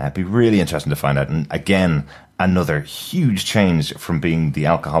it'd be really interesting to find out. And again, another huge change from being the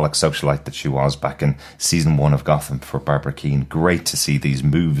alcoholic socialite that she was back in season 1 of Gotham for Barbara Keane. Great to see these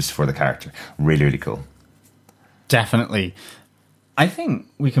moves for the character. Really, really cool. Definitely. I think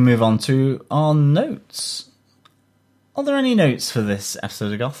we can move on to our notes. Are there any notes for this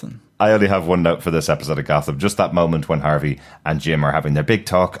episode of Gotham? I only have one note for this episode of Gotham. Just that moment when Harvey and Jim are having their big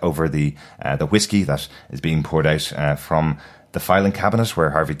talk over the whiskey that is being poured out from the filing cabinet where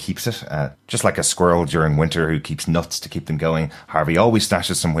Harvey keeps it. Just like a squirrel during winter who keeps nuts to keep them going, Harvey always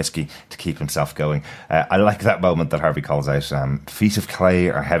stashes some whiskey to keep himself going. I like that moment that Harvey calls out, feet of clay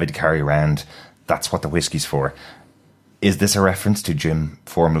are heavy to carry around. That's what the whiskey's for. Is this a reference to Jim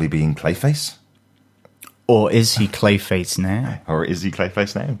formerly being Clayface? Or is he Clayface now? Or is he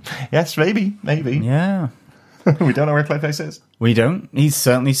Clayface now? Yes, maybe. Yeah. We don't know where Clayface is. We don't. He's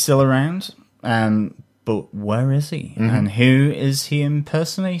certainly still around. But where is he? Mm-hmm. And who is he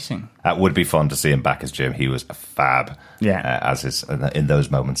impersonating? That would be fun to see him back as Jim. He was a fab in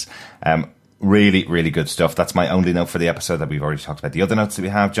those moments. Really, really good stuff. That's my only note for the episode that we've already talked about. The other notes that we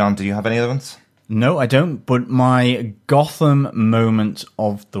have, John, do you have any other ones? No, I don't. But my Gotham moment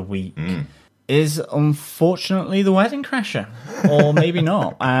of the week is unfortunately the Wedding Crasher. Or maybe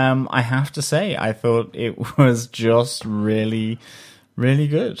not. I have to say, I thought it was just really, really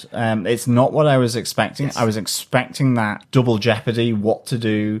good. It's not what I was expecting. Yes. I was expecting that double jeopardy, what to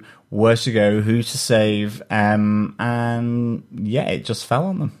do, where to go, who to save, and yeah, it just fell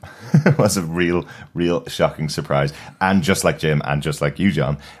on them. It was a real shocking surprise. And just like Jim, and just like you,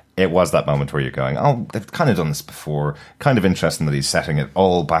 John, it was that moment where you're going, oh, they've kind of done this before. Kind of interesting that he's setting it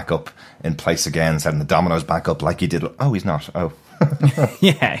all back up in place again, setting the dominoes back up like he did. Oh, he's not. Oh.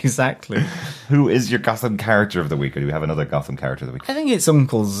 Yeah, exactly. Who is your Gotham character of the week, or do we have another Gotham character of the week? I think it's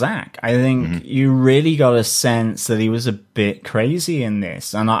Uncle Zach. I think you really got a sense that he was a bit crazy in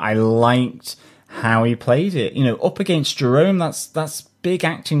this, and I liked how he played it. You know, up against Jerome, that's big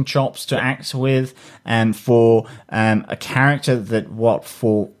acting chops to act with, and for a character that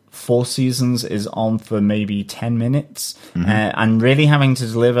for 4 seasons is on for maybe 10 minutes, and really having to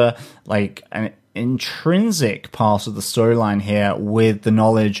deliver like an intrinsic part of the storyline here with the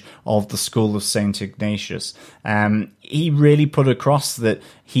knowledge of the School of St. Ignatius. He really put across that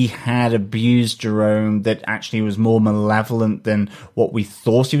he had abused Jerome, that actually was more malevolent than what we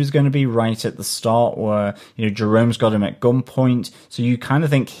thought he was going to be right at the start, where, you know, Jerome's got him at gunpoint. So you kind of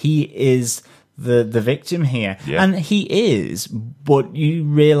think he is the victim here. Yeah. And he is, but you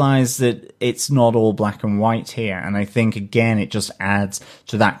realize that it's not all black and white here. And I think, again, it just adds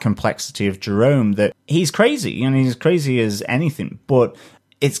to that complexity of Jerome, that he's crazy, and he's crazy as anything, but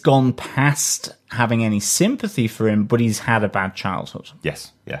it's gone past having any sympathy for him, but he's had a bad childhood.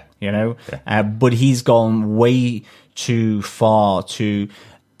 Yes, yeah. You know? Yeah. But he's gone way too far to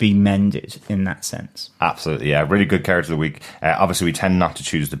be mended in that sense. Absolutely, yeah. Really good character of the week. Obviously, we tend not to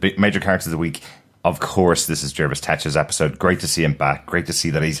choose the big major characters of the week. Of course, this is Jervis Tetch's episode. Great to see him back. Great to see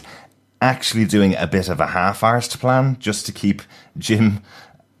that he's actually doing a bit of a half-arsed plan just to keep Jim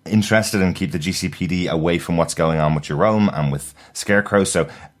interested and keep the GCPD away from what's going on with Jerome and with Scarecrow. So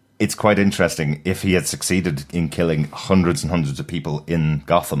it's quite interesting. If he had succeeded in killing hundreds and hundreds of people in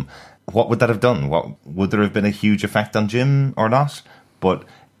Gotham, what would that have done? Would there have been a huge effect on Jim or not? But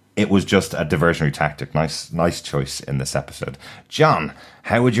it was just a diversionary tactic. Nice choice in this episode. John,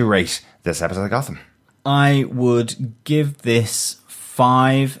 how would you rate this episode of Gotham? I would give this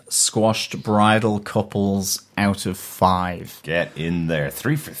 5 squashed bridal couples out of 5. Get in there.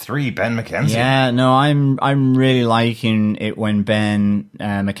 3 for 3, Ben McKenzie. Yeah, no, I'm really liking it when Ben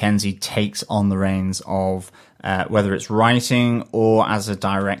McKenzie takes on the reins of whether it's writing or as a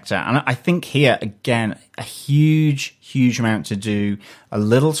director. And I think here, again, a huge amount to do. A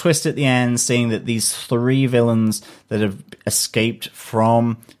little twist at the end, seeing that these 3 villains that have escaped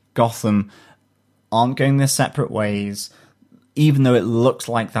from Gotham aren't going their separate ways. even though it looks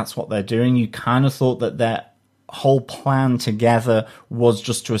like that's what they're doing, you kind of thought that their whole plan together was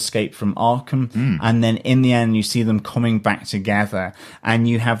just to escape from Arkham. And then in the end, you see them coming back together. And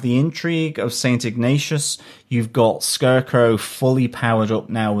you have the intrigue of St. Ignatius. You've got Scarecrow fully powered up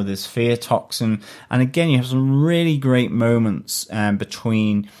now with his fear toxin. And again, you have some really great moments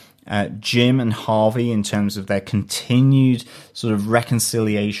between Jim and Harvey in terms of their continued sort of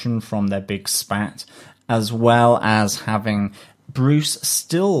reconciliation from their big spat, as well as having Bruce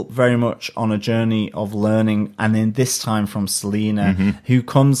still very much on a journey of learning, and then this time from Selina, who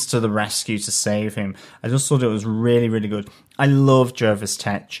comes to the rescue to save him. I just thought it was really, really good. I love Jervis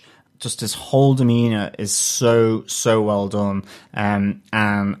Tetch. Just his whole demeanor is so well done, and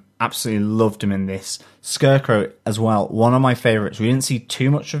absolutely loved him in this. Scarecrow as well, one of my favorites. We didn't see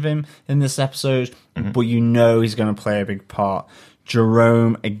too much of him in this episode, but you know he's going to play a big part.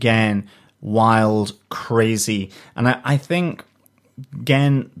 Jerome, again, wild, crazy. And I think,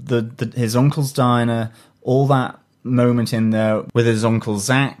 again, his uncle's diner, all that moment in there with his uncle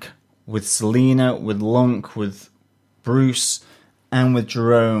Zach, with Selina, with Lunk, with Bruce, and with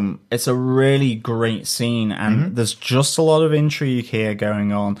Jerome, it's a really great scene, and there's just a lot of intrigue here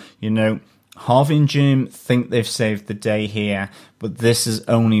going on. You know, Harvey and Jim think they've saved the day here, but this is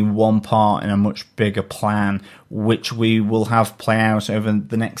only one part in a much bigger plan, which we will have play out over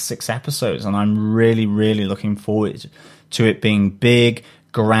the next 6 episodes, and I'm really, really looking forward to it being big,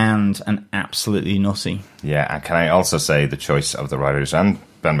 grand, and absolutely nutty. Yeah, and can I also say the choice of the writers and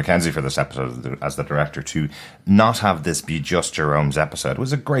Ben McKenzie for this episode as the director to not have this be just Jerome's episode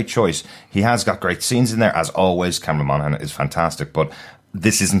was a great choice. He has got great scenes in there, as always. Cameron Monaghan is fantastic, but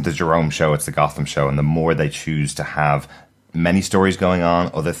this isn't the Jerome show, it's the Gotham show, and the more they choose to have many stories going on,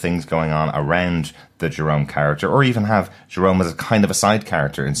 other things going on around the Jerome character, or even have Jerome as a kind of a side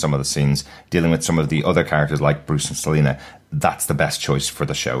character in some of the scenes, dealing with some of the other characters like Bruce and Selina, that's the best choice for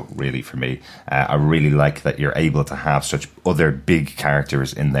the show, really, for me. I really like that you're able to have such other big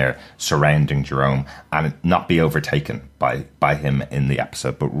characters in there surrounding Jerome and it not be overtaken by him in the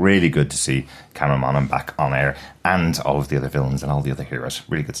episode. But really good to see Cameron Monaghan back on air, and all of the other villains and all the other heroes.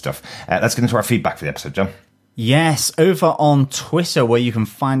 Really good stuff. Let's get into our feedback for the episode, John. Yes, over on Twitter, where you can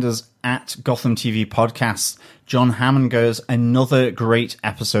find us at Gotham TV Podcasts, John Hammond goes, another great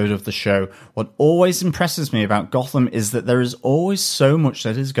episode of the show. What always impresses me about Gotham is that there is always so much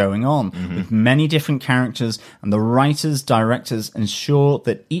that is going on, with many different characters, and the writers, directors ensure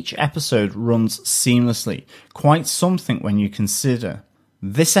that each episode runs seamlessly. Quite something when you consider.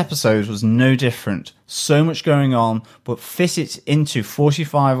 This episode was no different. So much going on, but fit it into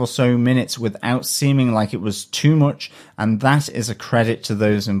 45 or so minutes without seeming like it was too much, and that is a credit to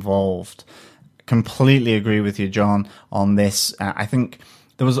those involved. Completely agree with you, John, on this. I think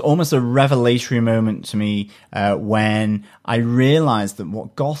there was almost a revelatory moment to me when I realized that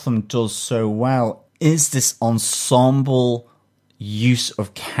what Gotham does so well is this ensemble use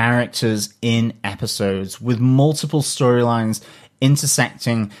of characters in episodes with multiple storylines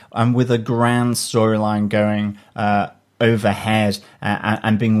intersecting and with a grand storyline going overhead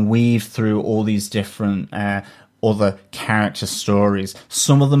and being weaved through all these different other character stories.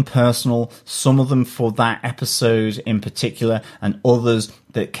 Some of them personal, some of them for that episode in particular, and others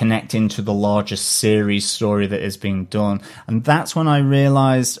that connect into the larger series story that is being done. And that's when I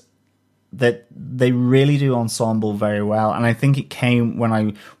realized that they really do ensemble very well. And I think it came when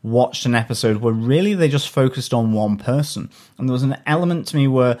I watched an episode where really they just focused on one person. And there was an element to me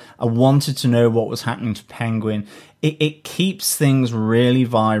where I wanted to know what was happening to Penguin. It keeps things really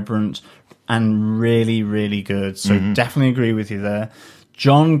vibrant and really, really good. So definitely agree with you there.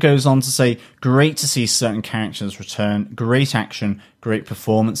 John goes on to say, great to see certain characters return. Great action, great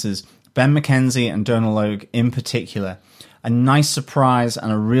performances. Ben McKenzie and Donal Logue in particular. A nice surprise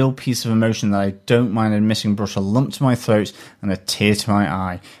and a real piece of emotion that I don't mind admitting brought a lump to my throat and a tear to my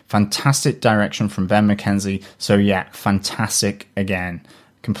eye. Fantastic direction from Ben McKenzie. So yeah, fantastic again.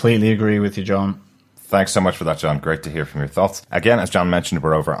 Completely agree with you, John. Thanks so much for that, John. Great to hear from your thoughts. Again, as John mentioned,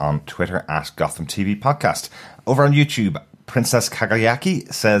 we're over on Twitter at Gotham TV Podcast. Over on YouTube, Princess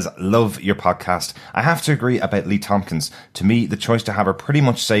Kagayaki says, love your podcast. I have to agree about Lee Tompkins. To me, the choice to have her pretty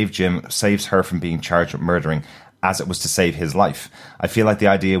much save Jim saves her from being charged with murdering, as it was to save his life. I feel like the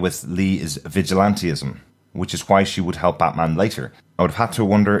idea with Lee is vigilantism, which is why she would help Batman later. I would have had to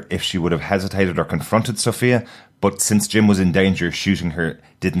wonder if she would have hesitated or confronted Sophia, But since Jim was in danger, shooting her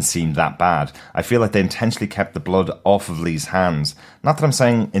didn't seem that bad. I feel like they intentionally kept the blood off of Lee's hands. Not that I'm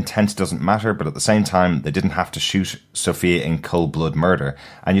saying intent doesn't matter, but at the same time, they didn't have to shoot Sophia in cold blood murder.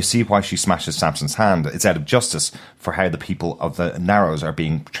 And you see why she smashes Samson's hand. It's out of justice for how the people of the Narrows are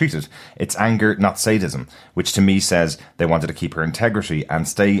being treated. It's anger, not sadism, which to me says they wanted to keep her integrity and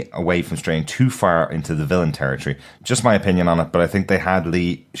stay away from straying too far into the villain territory. Just my opinion on it, but I think they had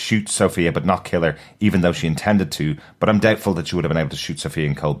Lee shoot Sophia but not kill her, even though she intended to. But I'm doubtful that she would have been able to shoot Sophia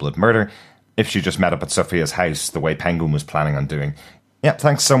in cold blood murder if she just met up at Sophia's house the way Penguin was planning on doing. Yeah,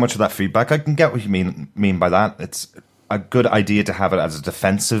 thanks so much for that feedback. I can get what you mean by that. It's a good idea to have it as a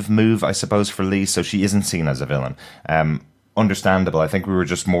defensive move, I suppose, for Lee, so she isn't seen as a villain. Understandable. I think we were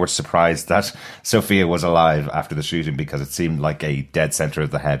just more surprised that Sophia was alive after the shooting because it seemed like a dead center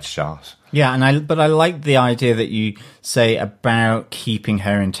of the head shot. Yeah, but I like the idea that you say about keeping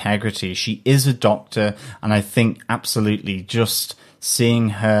her integrity. She is a doctor, and I think absolutely just seeing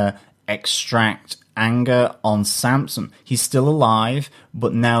her extract anger on Samson. He's still alive,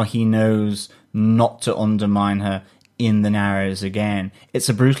 but now he knows not to undermine her in the Narrows again. It's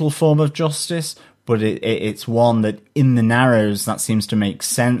a brutal form of justice, but it's one that in the Narrows that seems to make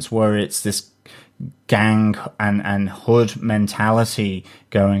sense, where it's this gang and hood mentality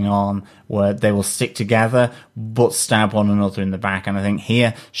going on where they will stick together but stab one another in the back. And I think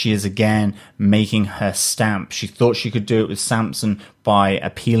here she is again making her stamp. She thought she could do it with Samson by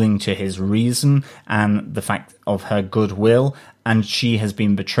appealing to his reason and the fact of her goodwill, and she has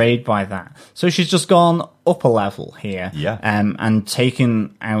been betrayed by that. So she's just gone up a level here, and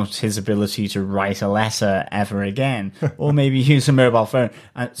taken out his ability to write a letter ever again, or maybe use a mobile phone.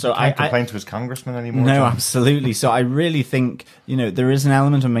 So I can't complain to his congressman anymore. No, John. absolutely. So I really think, there is an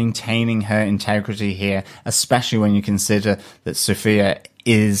element of maintaining her integrity here, especially when you consider that Sophia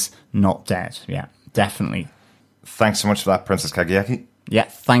is not dead. Yeah, definitely. Thanks so much for that, Princess Kagiaki. Yeah,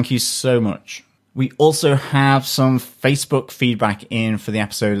 thank you so much. We also have some Facebook feedback in for the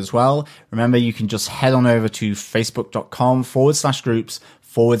episode as well. Remember, you can just head on over to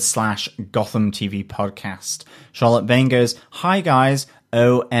facebook.com/groups/Gotham TV podcast. Charlotte Bain goes, "Hi guys,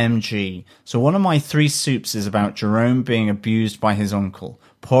 OMG. So one of my 3 soups is about Jerome being abused by his uncle.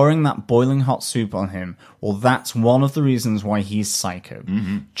 Pouring that boiling hot soup on him, well, that's one of the reasons why he's psycho.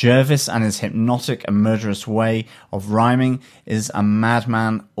 Jervis and his hypnotic and murderous way of rhyming is a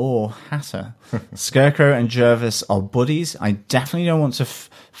madman or hatter. Scarecrow and Jervis are buddies. I definitely don't want to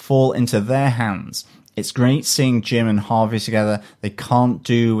fall into their hands. It's great seeing Jim and Harvey together. They can't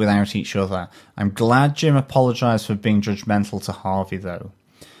do without each other. I'm glad Jim apologized for being judgmental to Harvey, though.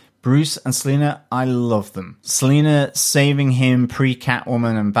 Bruce and Selina, I love them. Selina saving him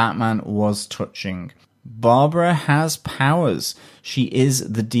pre-Catwoman and Batman was touching. Barbara has powers. She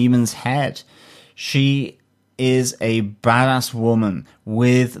is the demon's head. She is a badass woman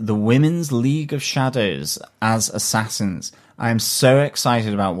with the Women's League of Shadows as assassins. I am so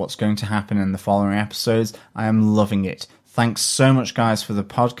excited about what's going to happen in the following episodes. I am loving it. Thanks so much, guys, for the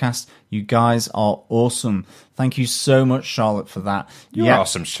podcast. You guys are awesome. Thank you so much, Charlotte, for that. You're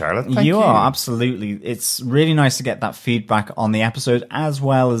awesome, Charlotte. Thank you. You are, absolutely. It's really nice to get that feedback on the episode as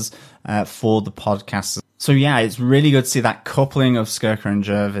well as for the podcast. So yeah, it's really good to see that coupling of Scarecrow and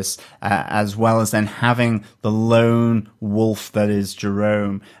Jervis, as well as then having the lone wolf that is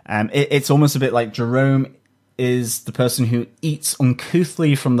Jerome. It's almost a bit like Jerome is the person who eats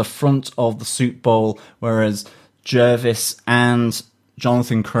uncouthly from the front of the soup bowl, whereas Jervis and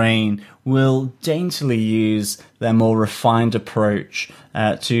Jonathan Crane will daintily use their more refined approach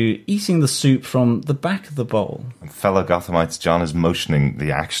to eating the soup from the back of the bowl. Fellow Gothamites, John is motioning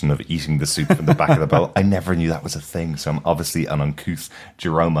the action of eating the soup from the back of the bowl. I never knew that was a thing, so I'm obviously an uncouth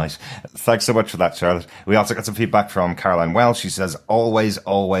Jeromite. Thanks so much for that, Charlotte. We also got some feedback from Caroline Wells. She says, always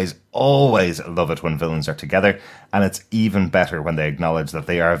love it when villains are together, and it's even better when they acknowledge that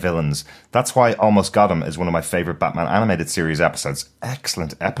they are villains. That's why Almost Got Him is one of my favourite Batman animated series episodes.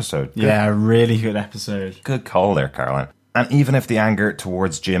 Excellent episode. Yeah, really good episode. Good call there, Caroline. And even if the anger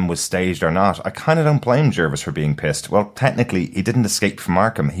towards Jim was staged or not, I kind of don't blame Jervis for being pissed. Well, technically, he didn't escape from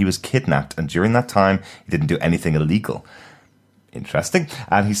Arkham. He was kidnapped, and during that time, he didn't do anything illegal. Interesting.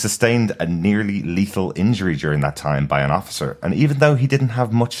 And he sustained a nearly lethal injury during that time by an officer. And even though he didn't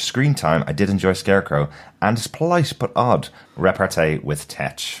have much screen time, I did enjoy Scarecrow and his polite but odd repartee with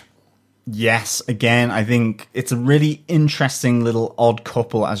Tetch. Yes, again, I think it's a really interesting little odd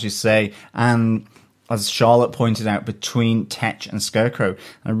couple, as you say, and as Charlotte pointed out, between Tetch and Scarecrow.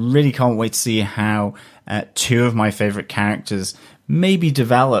 I really can't wait to see how 2 of my favourite characters maybe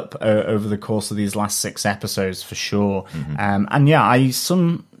develop over the course of these last 6 episodes, for sure. And yeah, I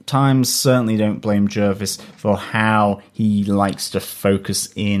sometimes certainly don't blame Jervis for how he likes to focus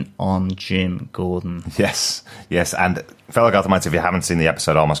in on Jim Gordon. Yes, and fellow Gothamites, if you haven't seen the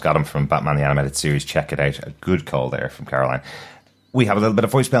episode Almost Got Him from Batman the Animated Series, check it out. A good call there from Caroline. We have a little bit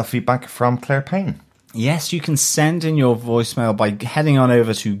of voicemail feedback from Claire Payne. Yes, you can send in your voicemail by heading on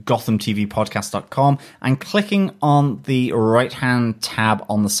over to GothamTVPodcast.com and clicking on the right-hand tab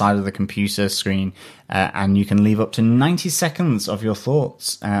on the side of the computer screen, and you can leave up to 90 seconds of your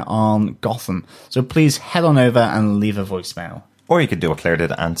thoughts on Gotham. So please head on over and leave a voicemail. Or you could do what Claire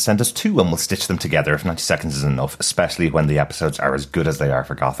did and send us two, and we'll stitch them together if 90 seconds is enough, especially when the episodes are as good as they are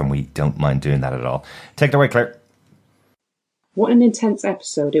for Gotham. We don't mind doing that at all. Take it away, Claire. What an intense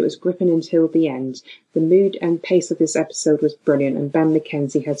episode. It was gripping until the end. The mood and pace of this episode was brilliant, and Ben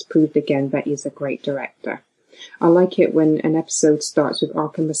McKenzie has proved again that he's a great director. I like it when an episode starts with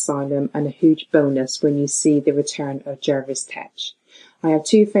Arkham Asylum, and a huge bonus when you see the return of Jervis Tetch. I have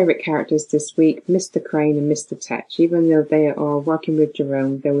two favourite characters this week, Mr. Crane and Mr. Tetch. Even though they are working with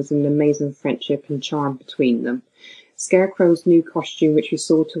Jerome, there was an amazing friendship and charm between them. Scarecrow's new costume, which we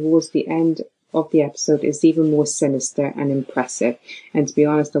saw towards the end of the episode, is even more sinister and impressive, and to be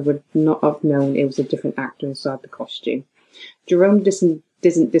honest, I would not have known it was a different actor inside the costume. Jerome doesn't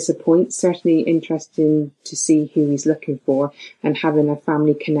disappoint, certainly interesting to see who he's looking for, and having a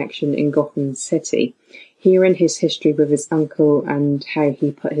family connection in Gotham City. Hearing his history with his uncle and how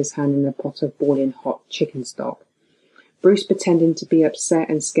he put his hand in a pot of boiling hot chicken stock. Bruce pretending to be upset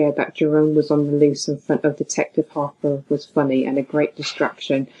and scared that Jerome was on the loose in front of Detective Harper was funny and a great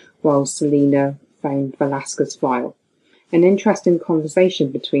distraction while Selina found Velasquez's file. An interesting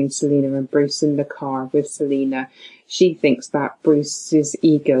conversation between Selina and Bruce in the car with Selina. She thinks that Bruce's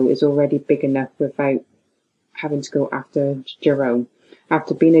ego is already big enough without having to go after Jerome.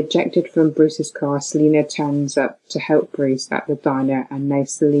 After being ejected from Bruce's car, Selina turns up to help Bruce at the diner, and now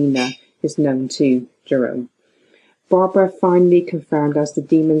Selina is known to Jerome. Barbara finally confirmed as the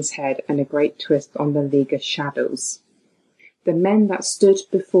Demon's Head, and a great twist on the League of Shadows. The men that stood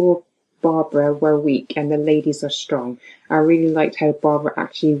before Barbara were weak and the ladies are strong. I really liked how Barbara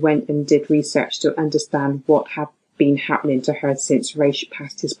actually went and did research to understand what had been happening to her since Ra's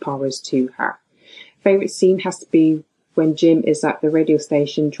passed his powers to her. Favourite scene has to be when Jim is at the radio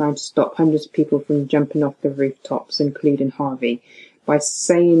station trying to stop hundreds of people from jumping off the rooftops, including Harvey. By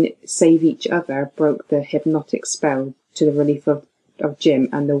saying save each other, broke the hypnotic spell to the relief of Jim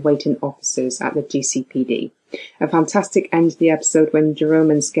and the waiting officers at the GCPD. A fantastic end to the episode when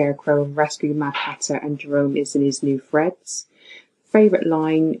Jerome and Scarecrow rescue Mad Hatter and Jerome is in his new threads. Favourite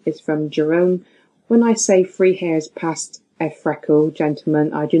line is from Jerome. When I say 3 hairs past a freckle,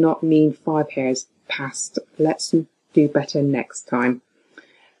 gentlemen, I do not mean 5 hairs past. Let's do better next time.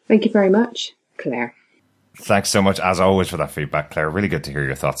 Thank you very much, Claire. Thanks so much, as always, for that feedback, Claire. Really good to hear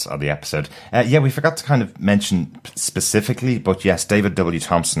your thoughts on the episode. We forgot to kind of mention specifically, but yes, David W.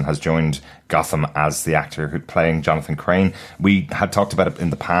 Thompson has joined Gotham as the actor playing Jonathan Crane. We had talked about it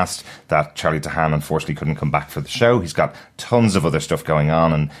in the past that Charlie Tahan unfortunately couldn't come back for the show. He's got tons of other stuff going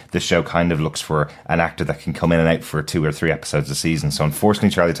on, and this show kind of looks for an actor that can come in and out for 2 or 3 episodes a season. So unfortunately,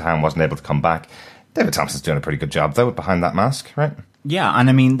 Charlie Tahan wasn't able to come back. David Thompson's doing a pretty good job, though, behind that mask, right? Yeah, and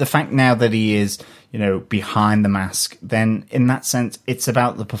I mean, the fact now that he is, behind the mask, then in that sense, it's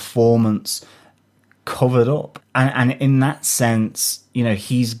about the performance covered up. And in that sense,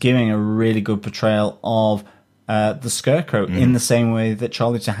 he's giving a really good portrayal of the Scarecrow in the same way that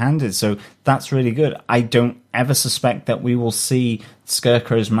Charlie Tahan did. So that's really good. I don't ever suspect that we will see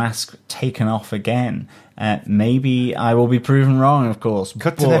Scarecrow's mask taken off again. Maybe I will be proven wrong, of course.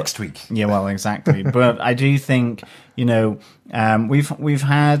 Cut to next week. Yeah, well, exactly. But I do think, we've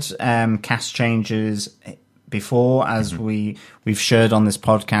had cast changes before, as we've shared on this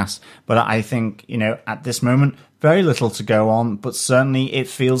podcast. But I think, at this moment, very little to go on, but certainly it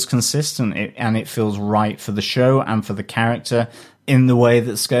feels consistent and it feels right for the show and for the character in the way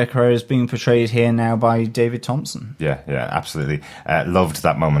that Scarecrow is being portrayed here now by David Thompson. Yeah, absolutely. Loved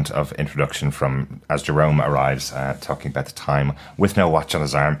that moment of introduction as Jerome arrives, talking about the time with no watch on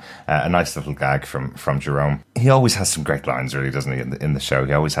his arm. A nice little gag from Jerome. He always has some great lines, really, doesn't he, in the show?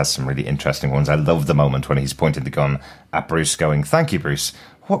 He always has some really interesting ones. I love the moment when he's pointing the gun at Bruce going, "Thank you, Bruce.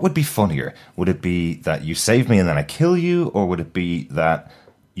 What would be funnier? Would it be that you save me and then I kill you? Or would it be that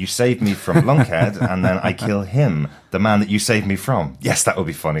you save me from Lunkhead and then I kill him, the man that you saved me from?" Yes, that would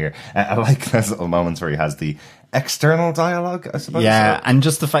be funnier. I like those little moments where he has the external dialogue, I suppose. Yeah, and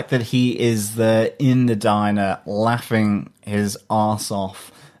just the fact that he is in the diner laughing his arse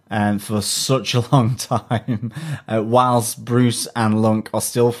off for such a long time, whilst Bruce and Lunk are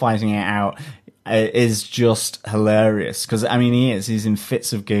still fighting it out. is just hilarious. Because, I mean, he's in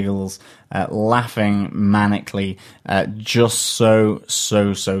fits of giggles, laughing manically, just so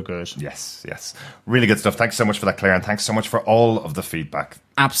good. Yes. Really good stuff. Thanks so much for that, Claire, and thanks so much for all of the feedback.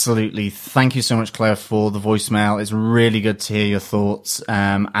 Absolutely. Thank you so much, Claire, for the voicemail. It's really good to hear your thoughts.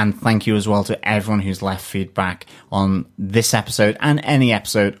 And thank you as well to everyone who's left feedback on this episode and any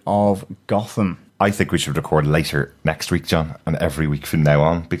episode of Gotham. I think we should record later next week, John, and every week from now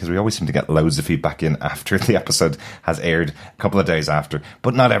on, because we always seem to get loads of feedback in after the episode has aired, a couple of days after.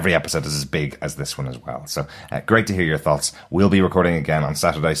 But not every episode is as big as this one as well. So great to hear your thoughts. We'll be recording again on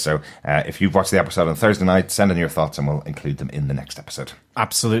Saturday. So if you've watched the episode on Thursday night, send in your thoughts and we'll include them in the next episode.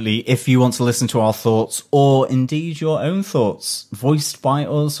 Absolutely. If you want to listen to our thoughts, or indeed your own thoughts, voiced by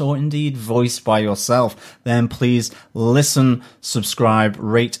us or indeed voiced by yourself, then please listen, subscribe,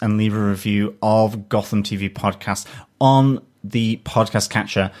 rate and leave a review of Gotham TV Podcast on the podcast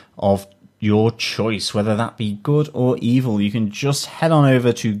catcher of your choice, whether that be good or evil. You can just head on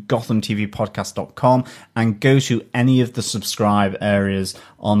over to gothamtvpodcast.com and go to any of the subscribe areas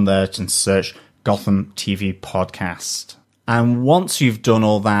on there and search Gotham TV Podcast. And once you've done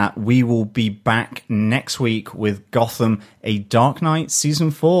all that, we will be back next week with Gotham: A Dark Knight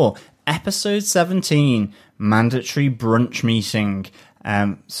Season 4, Episode 17, Mandatory Brunch Meeting.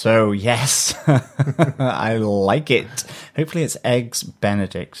 So, yes, I like it. Hopefully it's Eggs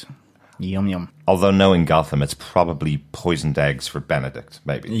Benedict. Yum, yum. Although knowing Gotham, it's probably poisoned eggs for Benedict,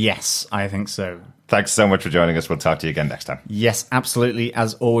 maybe. Yes, I think so. Thanks so much for joining us. We'll talk to you again next time. Yes, absolutely.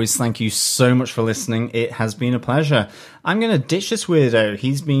 As always, thank you so much for listening. It has been a pleasure. I'm going to ditch this weirdo.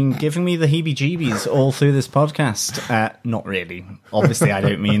 He's been giving me the heebie-jeebies all through this podcast. Not really. Obviously, I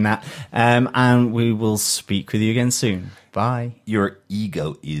don't mean that. And we will speak with you again soon. Bye. Your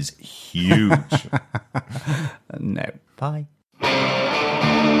ego is huge. No. Bye.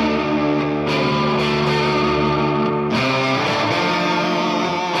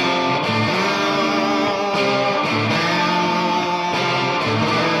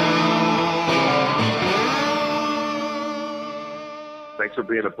 Thanks for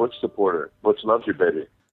being a Butch supporter. Butch loves you, baby.